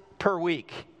 lies per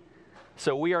week.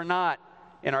 So we are not,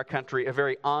 in our country, a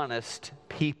very honest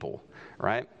people,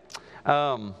 right?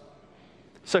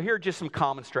 So here are just some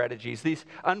common strategies. These,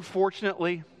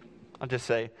 unfortunately, I'll just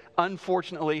say,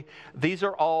 unfortunately, these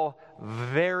are all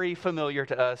very familiar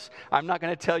to us. I'm not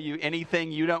going to tell you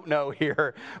anything you don't know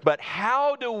here, but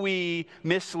how do we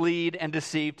mislead and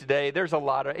deceive today? There's a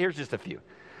lot of, here's just a few.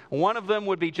 One of them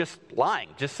would be just lying,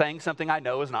 just saying something I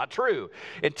know is not true.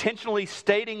 Intentionally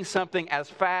stating something as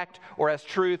fact or as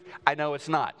truth, I know it's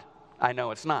not. I know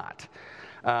it's not.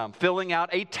 Filling out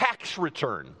a tax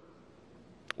return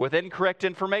with incorrect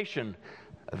information.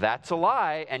 That's a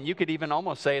lie, and you could even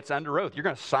almost say it's under oath. You're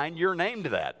going to sign your name to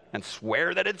that and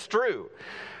swear that it's true.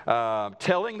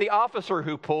 Telling the officer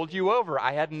who pulled you over,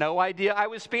 I had no idea I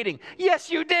was speeding.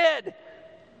 Yes, you did.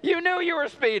 You knew you were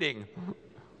speeding.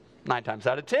 9 times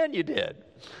out of 10, you did.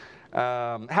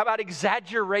 How about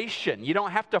exaggeration? You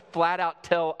don't have to flat out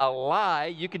tell a lie.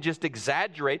 You could just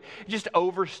exaggerate, just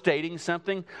overstating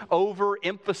something,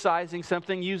 overemphasizing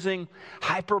something, using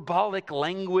hyperbolic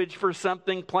language for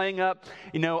something, playing up,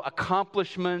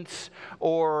 accomplishments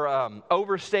or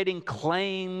overstating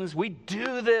claims. We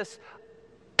do this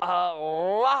a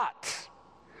lot.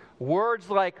 Words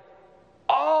like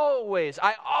always,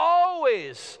 I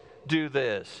always do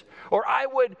this, or I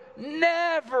would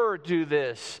never do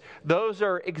this. Those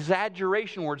are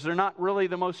exaggeration words. They're not really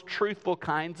the most truthful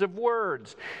kinds of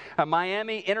words.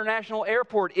 Miami International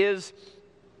Airport is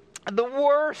the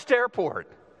worst airport.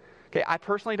 Okay, I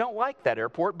personally don't like that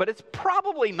airport, but it's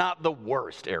probably not the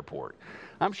worst airport.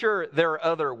 I'm sure there are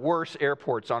other worse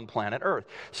airports on planet Earth.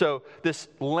 So this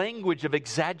language of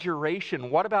exaggeration,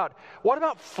 what about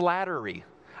flattery?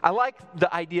 I like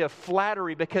the idea of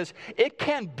flattery because it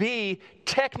can be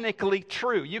technically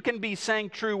true. You can be saying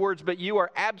true words, but you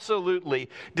are absolutely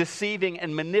deceiving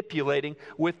and manipulating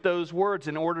with those words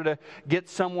in order to get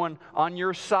someone on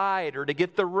your side or to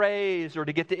get the raise or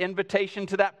to get the invitation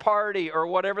to that party or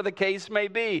whatever the case may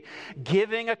be.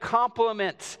 Giving a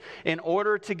compliment in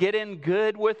order to get in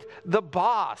good with the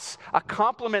boss. A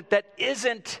compliment that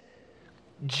isn't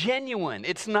genuine.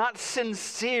 It's not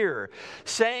sincere.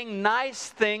 Saying nice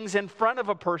things in front of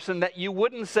a person that you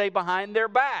wouldn't say behind their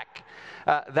back.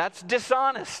 That's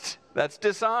dishonest. That's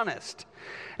dishonest.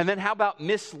 And then how about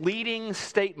misleading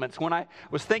statements? When I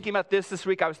was thinking about this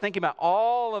week, I was thinking about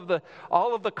all of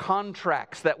the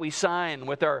contracts that we sign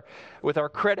with our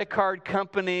credit card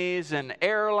companies and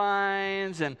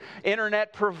airlines and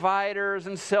internet providers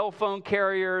and cell phone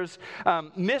carriers.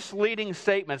 Misleading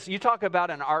statements. You talk about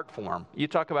an art form.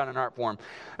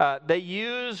 They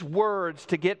use words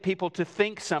to get people to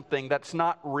think something that's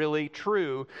not really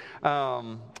true,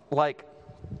 like,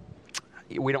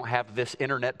 we don't have this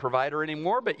internet provider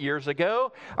anymore, but years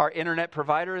ago, our internet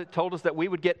provider told us that we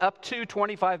would get up to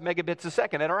 25 megabits a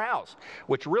second at our house,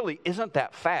 which really isn't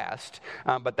that fast,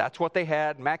 but that's what they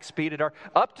had, max speed at our,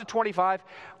 up to 25.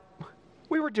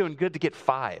 We were doing good to get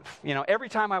 5. Every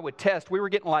time I would test, we were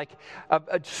getting like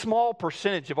a small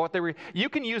percentage of what they were. You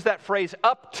can use that phrase,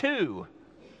 up to,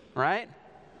 right?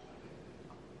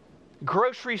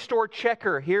 Grocery store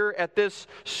checker here at this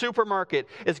supermarket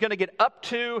is going to get up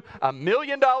to $1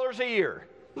 million a year.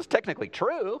 That's technically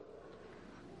true.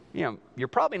 You're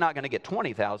probably not going to get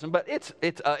 20,000, but it's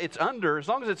under. As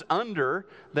long as it's under,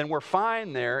 then we're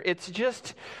fine there. It's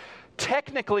just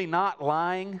technically not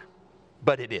lying,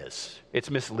 but it is. It's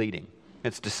misleading.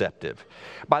 It's deceptive.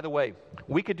 By the way,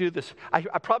 we could do this. I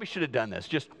probably should have done this.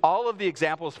 Just all of the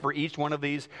examples for each one of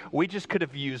these, we just could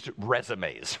have used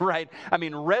resumes, right? I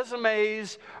mean,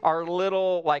 resumes are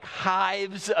little like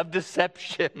hives of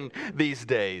deception these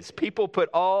days. People put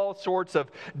all sorts of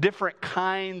different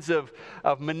kinds of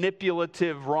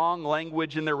manipulative, wrong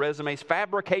language in their resumes,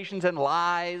 fabrications and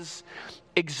lies,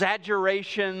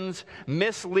 exaggerations,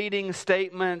 misleading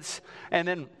statements, and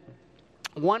then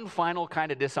one final kind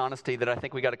of dishonesty that I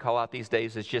think we got to call out these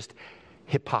days is just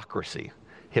hypocrisy.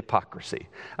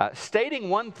 Stating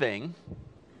one thing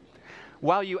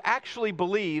while you actually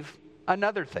believe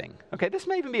another thing. Okay, this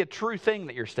may even be a true thing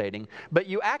that you're stating, but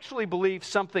you actually believe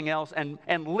something else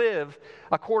and live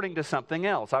according to something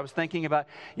else. I was thinking about,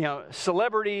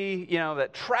 celebrity,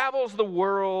 that travels the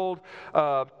world,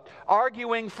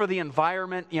 arguing for the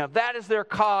environment. That is their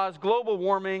cause, global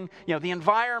warming, the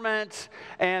environment,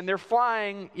 and they're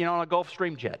flying, on a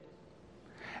Gulfstream jet.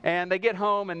 And they get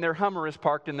home and their Hummer is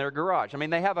parked in their garage. I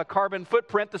mean, they have a carbon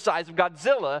footprint the size of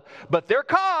Godzilla, but their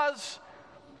cause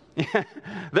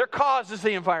Their cause is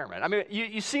the environment. I mean,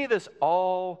 you see this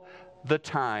all the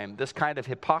time, this kind of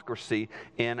hypocrisy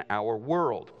in our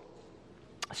world.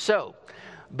 So,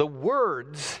 the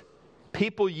words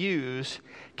people use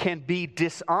can be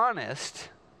dishonest,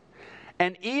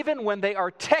 and even when they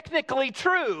are technically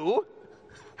true,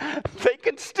 they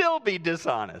can still be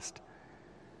dishonest.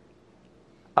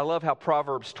 I love how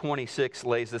Proverbs 26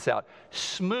 lays this out.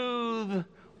 Smooth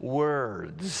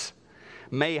words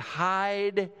may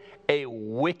hide a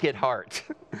wicked heart,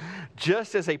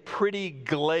 just as a pretty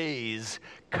glaze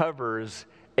covers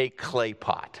a clay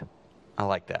pot. I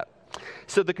like that.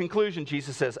 So the conclusion,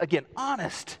 Jesus says, again,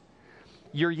 honest.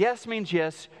 Your yes means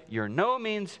yes, your no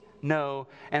means no,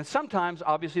 and sometimes,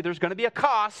 obviously, there's going to be a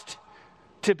cost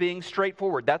to being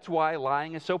straightforward. That's why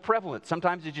lying is so prevalent.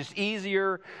 Sometimes it's just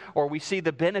easier, or we see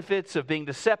the benefits of being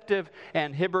deceptive.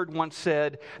 And Hibbard once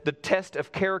said, the test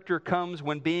of character comes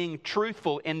when being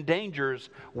truthful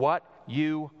endangers what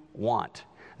you want.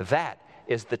 That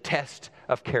is the test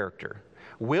of character.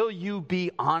 Will you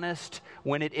be honest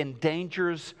when it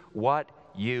endangers what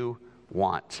you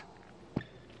want?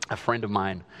 A friend of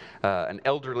mine, an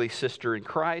elderly sister in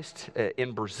Christ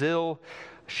in Brazil,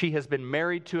 she has been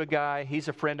married to a guy. He's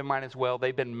a friend of mine as well.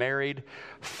 They've been married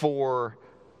for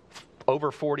over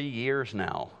 40 years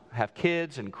now. Have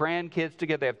kids and grandkids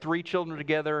together. They have 3 children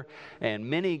together and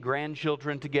many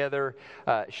grandchildren together.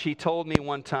 She told me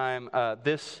one time,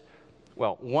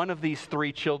 one of these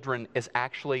 3 children is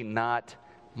actually not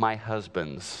my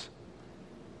husband's.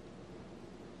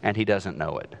 And he doesn't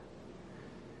know it.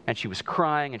 And she was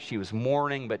crying and she was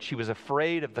mourning, but she was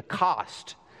afraid of the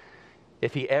cost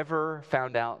if he ever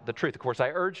found out the truth. Of course, I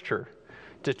urged her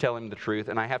to tell him the truth,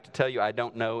 and I have to tell you, I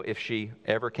don't know if she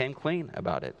ever came clean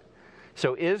about it.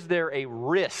 So is there a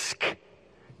risk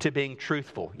to being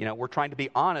truthful? You know, we're trying to be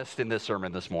honest in this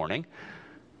sermon this morning.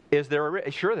 Is there a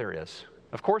risk? Sure there is.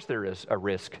 Of course there is a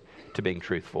risk to being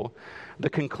truthful. The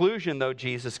conclusion, though,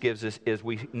 Jesus gives us is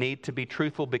we need to be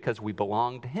truthful because we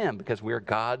belong to Him, because we are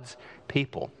God's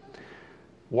people.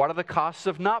 What are the costs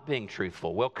of not being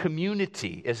truthful? Well,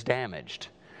 community is damaged.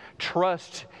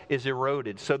 Trust is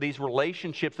eroded. So these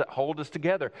relationships that hold us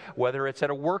together, whether it's at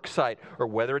a work site or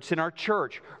whether it's in our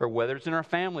church or whether it's in our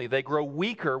family, they grow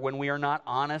weaker when we are not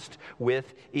honest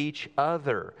with each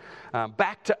other.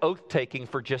 Back to oath-taking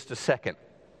for just a second.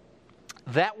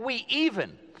 That we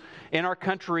even in our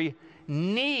country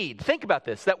need, think about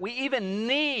this, that we even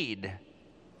need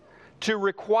to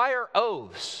require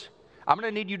oaths. I'm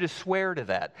going to need you to swear to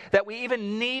that. That we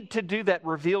even need to do that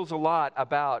reveals a lot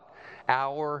about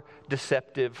our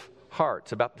deceptive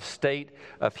hearts, about the state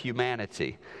of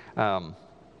humanity. I'm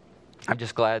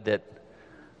just glad that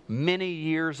many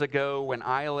years ago when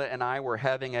Isla and I were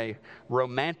having a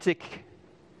romantic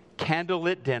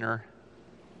candlelit dinner,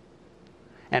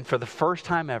 and for the first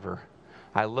time ever,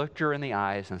 I looked her in the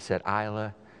eyes and said,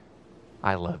 Isla,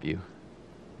 I love you.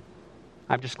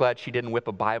 I'm just glad she didn't whip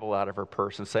a Bible out of her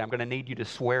purse and say, I'm going to need you to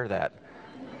swear that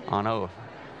on oath.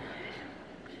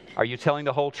 Are you telling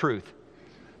the whole truth?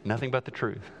 Nothing but the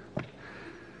truth.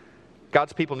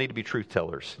 God's people need to be truth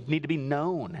tellers, need to be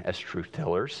known as truth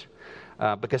tellers,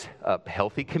 because a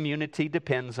healthy community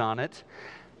depends on it.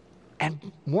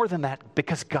 And more than that,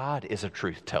 because God is a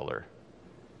truth teller.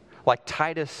 Like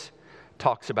Titus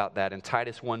talks about that in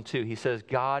Titus 1:2. He says,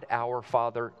 God our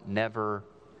Father never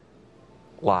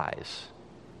lies.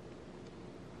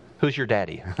 Who's your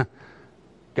daddy?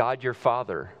 God your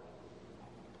Father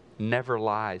never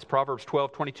lies. Proverbs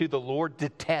 12:22, the Lord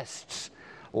detests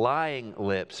lying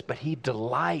lips, but He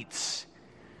delights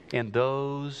in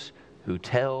those who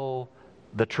tell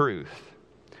the truth.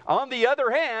 On the other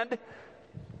hand,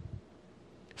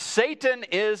 Satan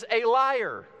is a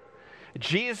liar.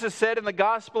 Jesus said in the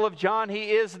Gospel of John,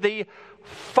 He is the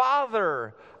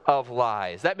father of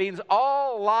lies. That means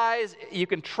all lies, you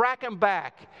can track them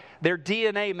back. Their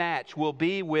DNA match will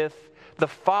be with the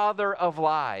father of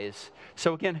lies.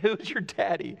 So again, who's your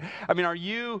daddy? I mean, are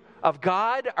you of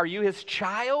God? Are you His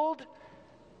child?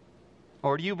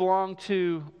 Or do you belong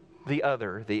to the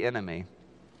other, the enemy?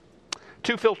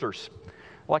 2 filters.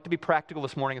 I'd like to be practical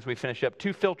this morning as we finish up.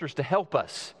 2 filters to help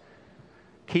us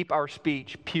keep our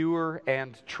speech pure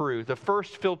and true. The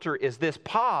first filter is this: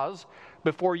 pause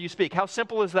before you speak. How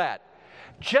simple is that?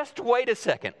 Just wait a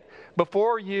second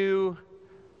before you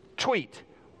tweet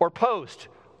or post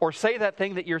or say that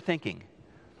thing that you're thinking.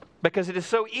 because it is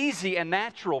so easy and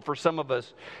natural for some of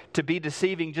us to be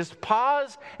deceiving. Just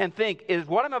pause and think, is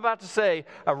what I'm about to say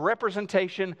a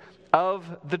representation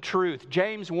of the truth?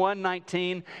 James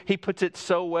 1:19, he puts it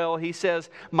so well. He says,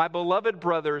 "My beloved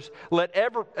brothers, let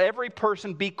every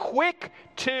person be quick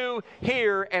to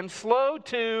hear and slow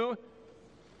to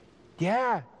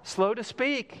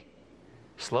speak.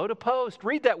 Slow to post."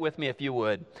 Read that with me if you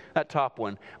would, that top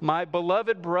one. "My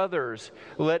beloved brothers,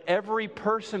 let every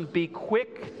person be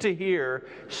quick to hear,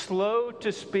 slow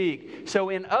to speak." So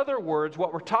in other words,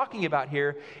 what we're talking about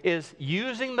here is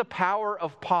using the power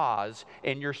of pause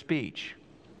in your speech.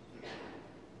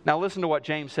 Now listen to what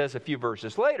James says a few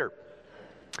verses later.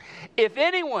 "If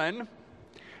anyone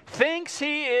thinks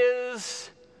he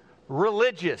is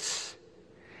religious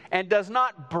and does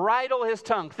not bridle his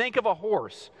tongue," think of a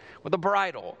horse with a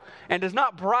bridle, "and does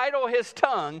not bridle his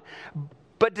tongue,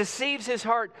 but deceives his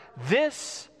heart,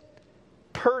 this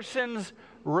person's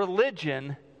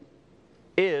religion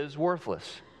is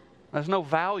worthless." There's no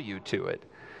value to it.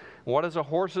 What does a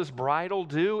horse's bridle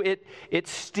do? It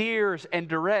steers and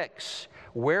directs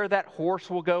where that horse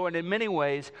will go. And in many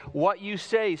ways, what you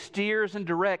say steers and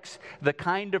directs the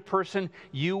kind of person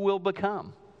you will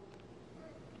become.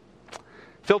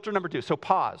 Filter number 2. So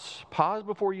pause. Pause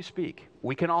before you speak.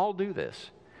 We can all do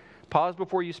this. Pause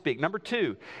before you speak. Number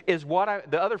 2 is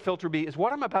the other filter be, is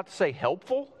what I'm about to say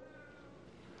helpful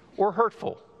or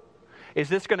hurtful? Is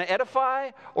this going to edify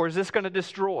or is this going to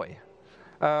destroy?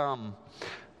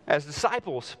 As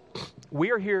disciples,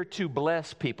 we are here to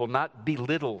bless people, not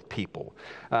belittle people.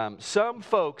 Some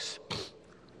folks,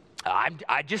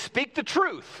 I just speak the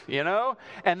truth,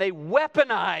 and they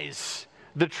weaponize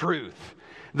the truth.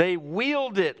 They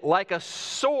wield it like a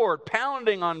sword,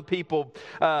 pounding on people.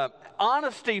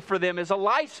 Honesty for them is a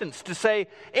license to say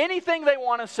anything they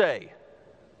want to say.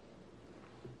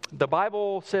 The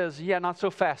Bible says, not so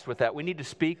fast with that. We need to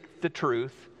speak the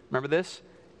truth, remember this,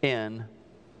 in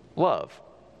love.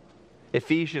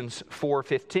 Ephesians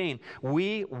 4:15,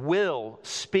 we will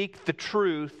speak the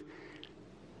truth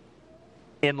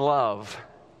in love,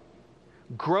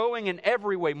 growing in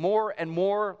every way more and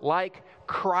more like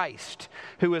Christ,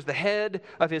 who is the head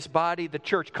of his body, the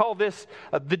church. Call this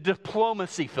the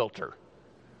diplomacy filter.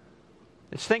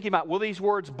 It's thinking about, will these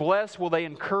words bless, will they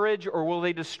encourage, or will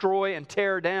they destroy and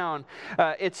tear down?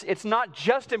 It's not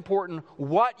just important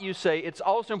what you say, it's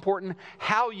also important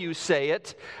how you say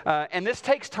it. And this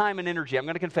takes time and energy, I'm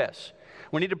going to confess.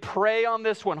 We need to pray on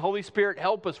this one. Holy Spirit,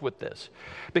 help us with this.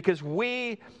 Because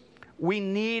we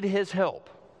need his help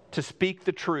to speak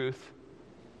the truth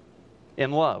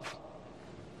in love.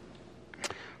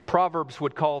 Proverbs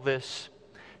would call this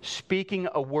speaking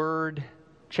a word,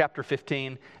 chapter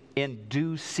 15, in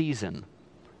due season.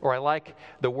 Or I like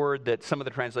the word that some of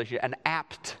the translations, an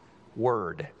apt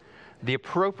word. The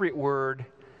appropriate word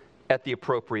at the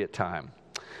appropriate time.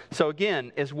 So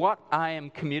again, is what I am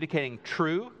communicating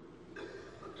true?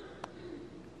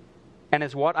 And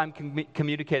is what I'm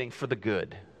communicating for the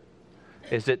good?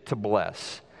 Is it to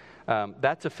bless?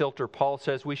 That's a filter Paul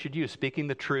says we should use, speaking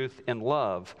the truth in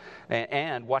love.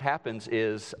 And what happens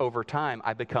is, over time,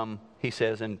 I become, he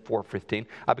says in 4:15,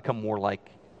 I become more like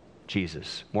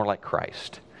Jesus, more like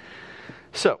Christ.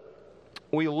 So,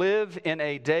 we live in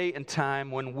a day and time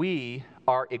when we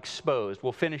are exposed.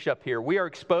 We'll finish up here. We are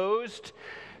exposed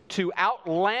to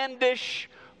outlandish,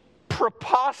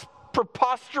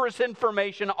 preposterous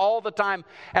information all the time.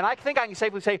 And I think I can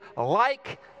safely say,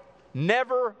 like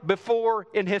never before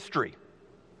in history.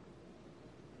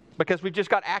 Because we've just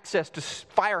got access to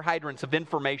fire hydrants of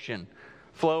information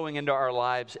flowing into our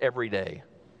lives every day.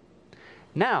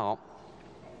 Now,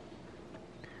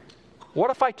 what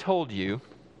if I told you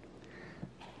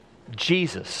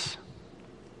Jesus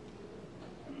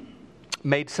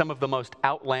made some of the most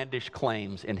outlandish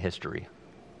claims in history?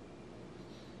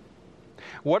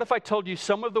 What if I told you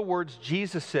some of the words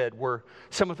Jesus said were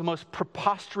some of the most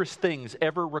preposterous things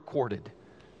ever recorded?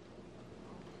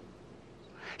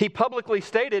 He publicly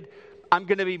stated, I'm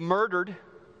going to be murdered,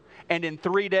 and in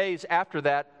 3 days after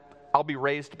that, I'll be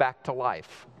raised back to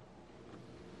life.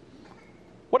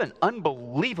 What an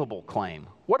unbelievable claim.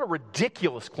 What a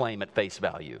ridiculous claim at face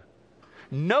value.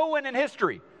 No one in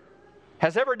history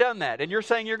has ever done that, and you're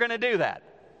saying you're going to do that.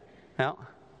 Now,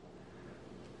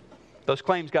 those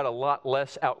claims got a lot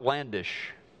less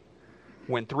outlandish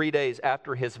when 3 days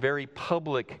after his very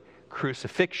public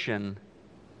crucifixion,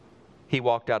 he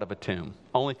walked out of a tomb.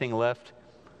 Only thing left,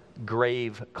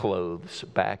 grave clothes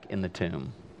back in the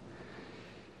tomb.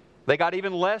 They got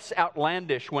even less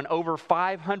outlandish when over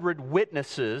 500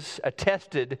 witnesses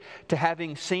attested to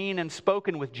having seen and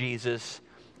spoken with Jesus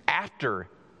after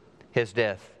his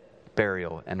death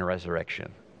burial, and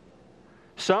resurrection.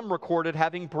 Some recorded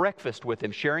having breakfast with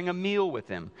him, sharing a meal with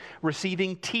him,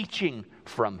 receiving teaching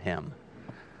from him.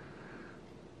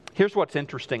 Here's what's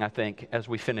interesting, I think, as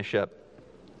we finish up.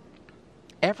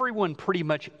 Everyone pretty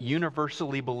much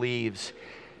universally believes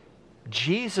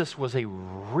Jesus was a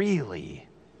really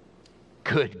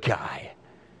good guy.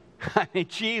 I mean,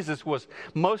 Jesus was,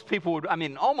 most people would,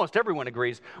 almost everyone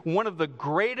agrees, one of the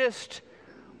greatest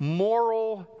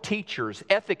moral teachers,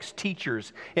 ethics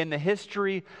teachers in the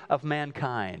history of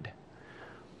mankind.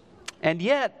 And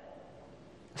yet,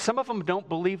 some of them don't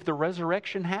believe the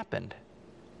resurrection happened.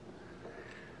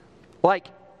 Like,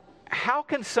 how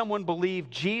can someone believe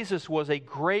Jesus was a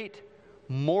great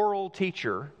moral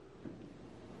teacher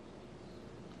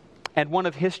and one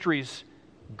of history's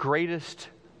greatest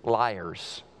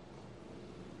liars?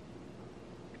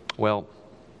 Well,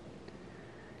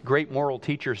 great moral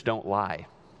teachers don't lie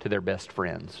to their best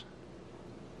friends.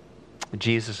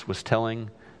 Jesus was telling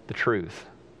the truth.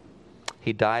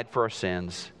 He died for our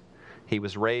sins. He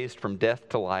was raised from death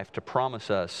to life to promise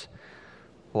us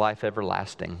life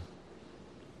everlasting.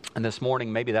 And this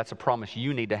morning, maybe that's a promise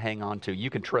you need to hang on to. You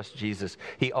can trust Jesus.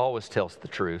 He always tells the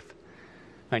truth.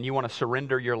 And you want to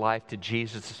surrender your life to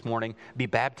Jesus this morning, be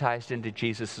baptized into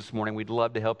Jesus this morning. We'd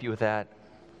love to help you with that.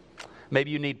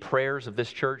 Maybe you need prayers of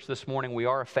this church this morning. We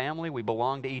are a family. We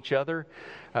belong to each other.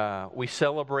 We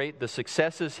celebrate the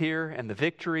successes here and the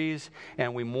victories,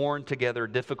 and we mourn together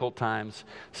difficult times.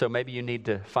 So maybe you need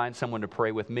to find someone to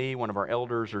pray with me, one of our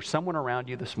elders, or someone around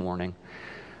you this morning.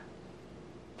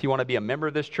 If you want to be a member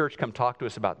of this church, come talk to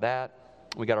us about that.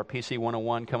 We got our PC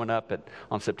 101 coming up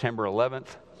on September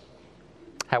 11th.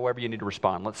 However you need to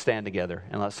respond, let's stand together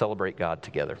and let's celebrate God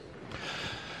together.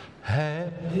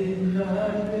 Had it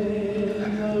not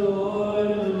been the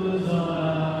Lord who was on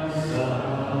our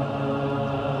side,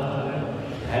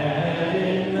 had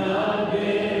it not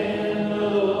been the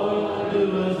Lord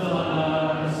who was on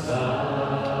our side,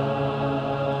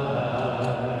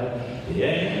 the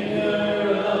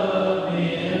anger of the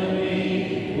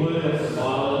enemy would have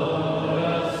swallowed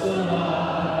us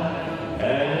alive.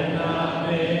 Had it not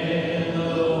been the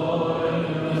Lord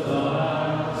who was on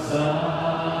our side.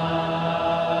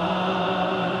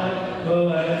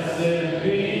 Blessed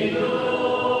be the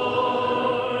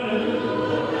Lord who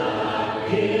will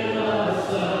not give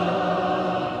us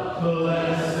up.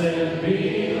 Blessed be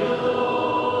the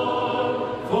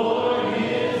Lord for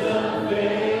his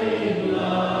unfailing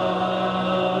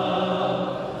love.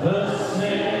 The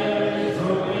snare is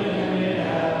broken and we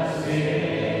have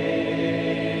escaped.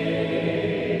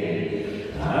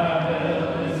 Our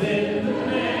help is in the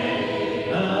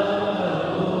name of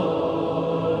the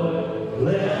Lord.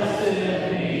 Blessed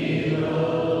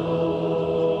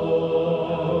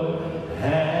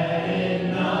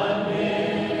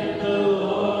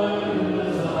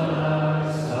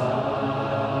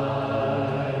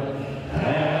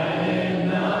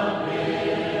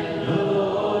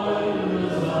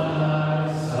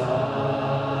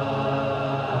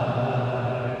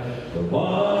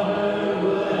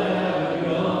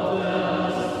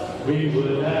we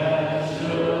would have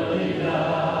surely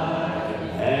died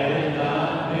had it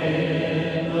not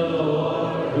been the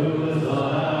Lord who was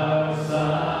on our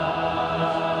side.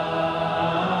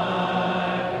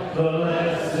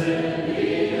 Blessed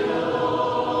be the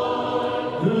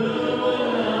Lord who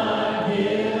will not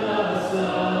give us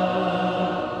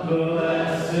up.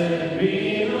 Blessed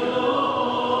be the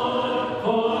Lord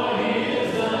for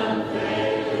his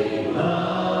unfailing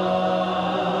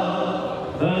love.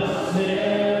 The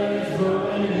snare is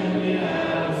broken and we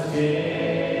have escaped.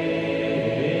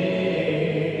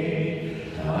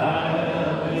 Our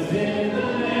help is in the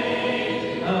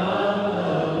name of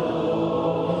the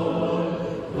Lord.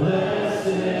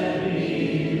 Blessed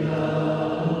be the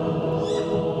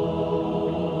Lord.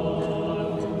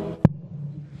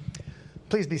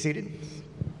 Please be seated.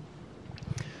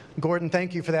 Gordon,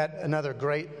 thank you for that. Another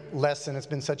great lesson. It's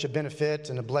been such a benefit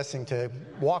and a blessing to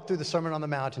walk through the Sermon on the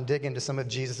Mount and dig into some of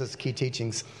Jesus' key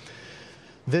teachings.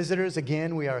 Visitors,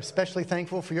 again, we are especially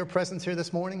thankful for your presence here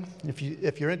this morning.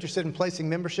 If you're interested in placing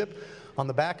membership, on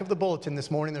the back of the bulletin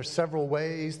this morning, there's several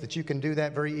ways that you can do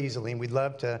that very easily, and we'd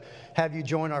love to have you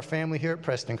join our family here at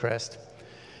Preston Crest.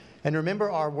 And remember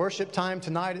our worship time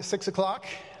tonight at 6 o'clock.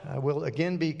 We'll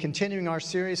again be continuing our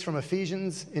series from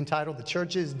Ephesians entitled The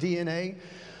Church's DNA.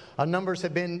 Our numbers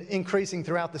have been increasing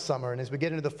throughout the summer, and as we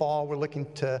get into the fall, we're looking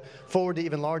forward to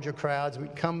even larger crowds. We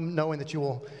come knowing that you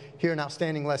will hear an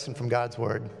outstanding lesson from God's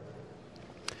Word.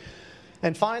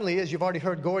 And finally, as you've already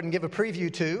heard Gordon give a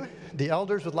preview to, the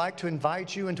elders would like to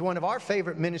invite you into one of our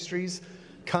favorite ministries,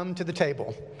 Come to the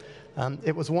Table.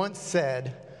 It was once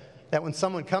said, that when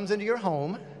someone comes into your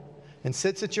home and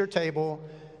sits at your table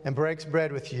and breaks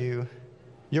bread with you,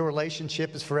 your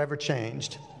relationship is forever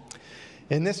changed.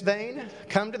 In this vein,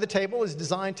 Come to the Table is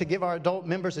designed to give our adult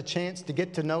members a chance to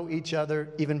get to know each other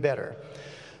even better.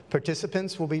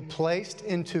 Participants will be placed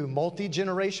into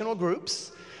multi-generational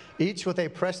groups, each with a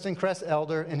Preston Crest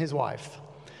elder and his wife.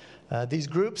 These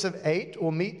groups of 8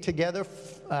 will meet together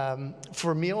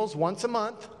for meals once a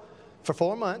month for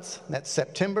 4 months. That's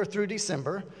September through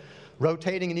December,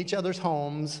 rotating in each other's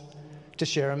homes to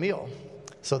share a meal.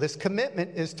 So this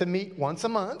commitment is to meet once a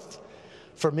month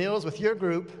for meals with your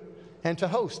group and to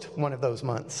host one of those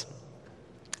months.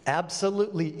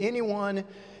 Absolutely anyone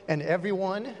and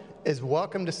everyone is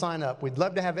welcome to sign up. We'd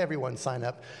love to have everyone sign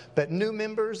up, but new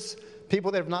members,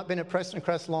 people that have not been at Preston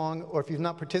Crest long, or if you've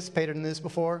not participated in this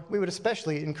before, we would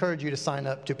especially encourage you to sign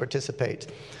up to participate.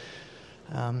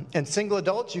 And single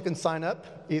adults, you can sign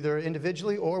up either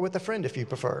individually or with a friend if you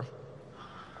prefer.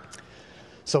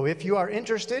 So if you are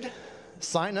interested,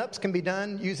 sign-ups can be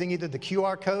done using either the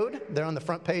QR code there on the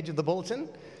front page of the bulletin.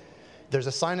 There's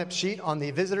a sign-up sheet on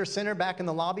the visitor center back in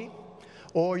the lobby,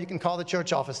 or you can call the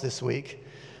church office this week.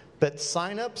 But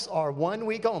sign-ups are 1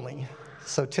 week only,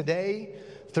 so today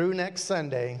through next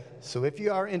Sunday. So if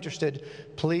you are interested,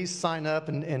 please sign up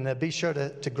and be sure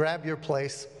to grab your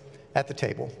place at the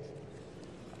table.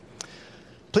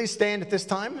 Please stand at this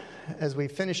time as we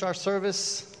finish our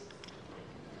service.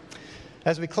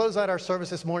 As we close out our service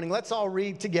this morning, let's all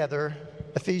read together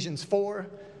Ephesians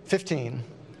 4:15.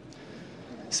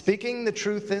 Speaking the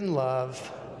truth in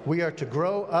love, we are to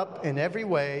grow up in every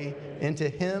way into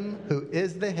Him who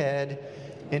is the head,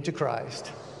 into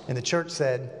Christ. And the church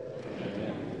said,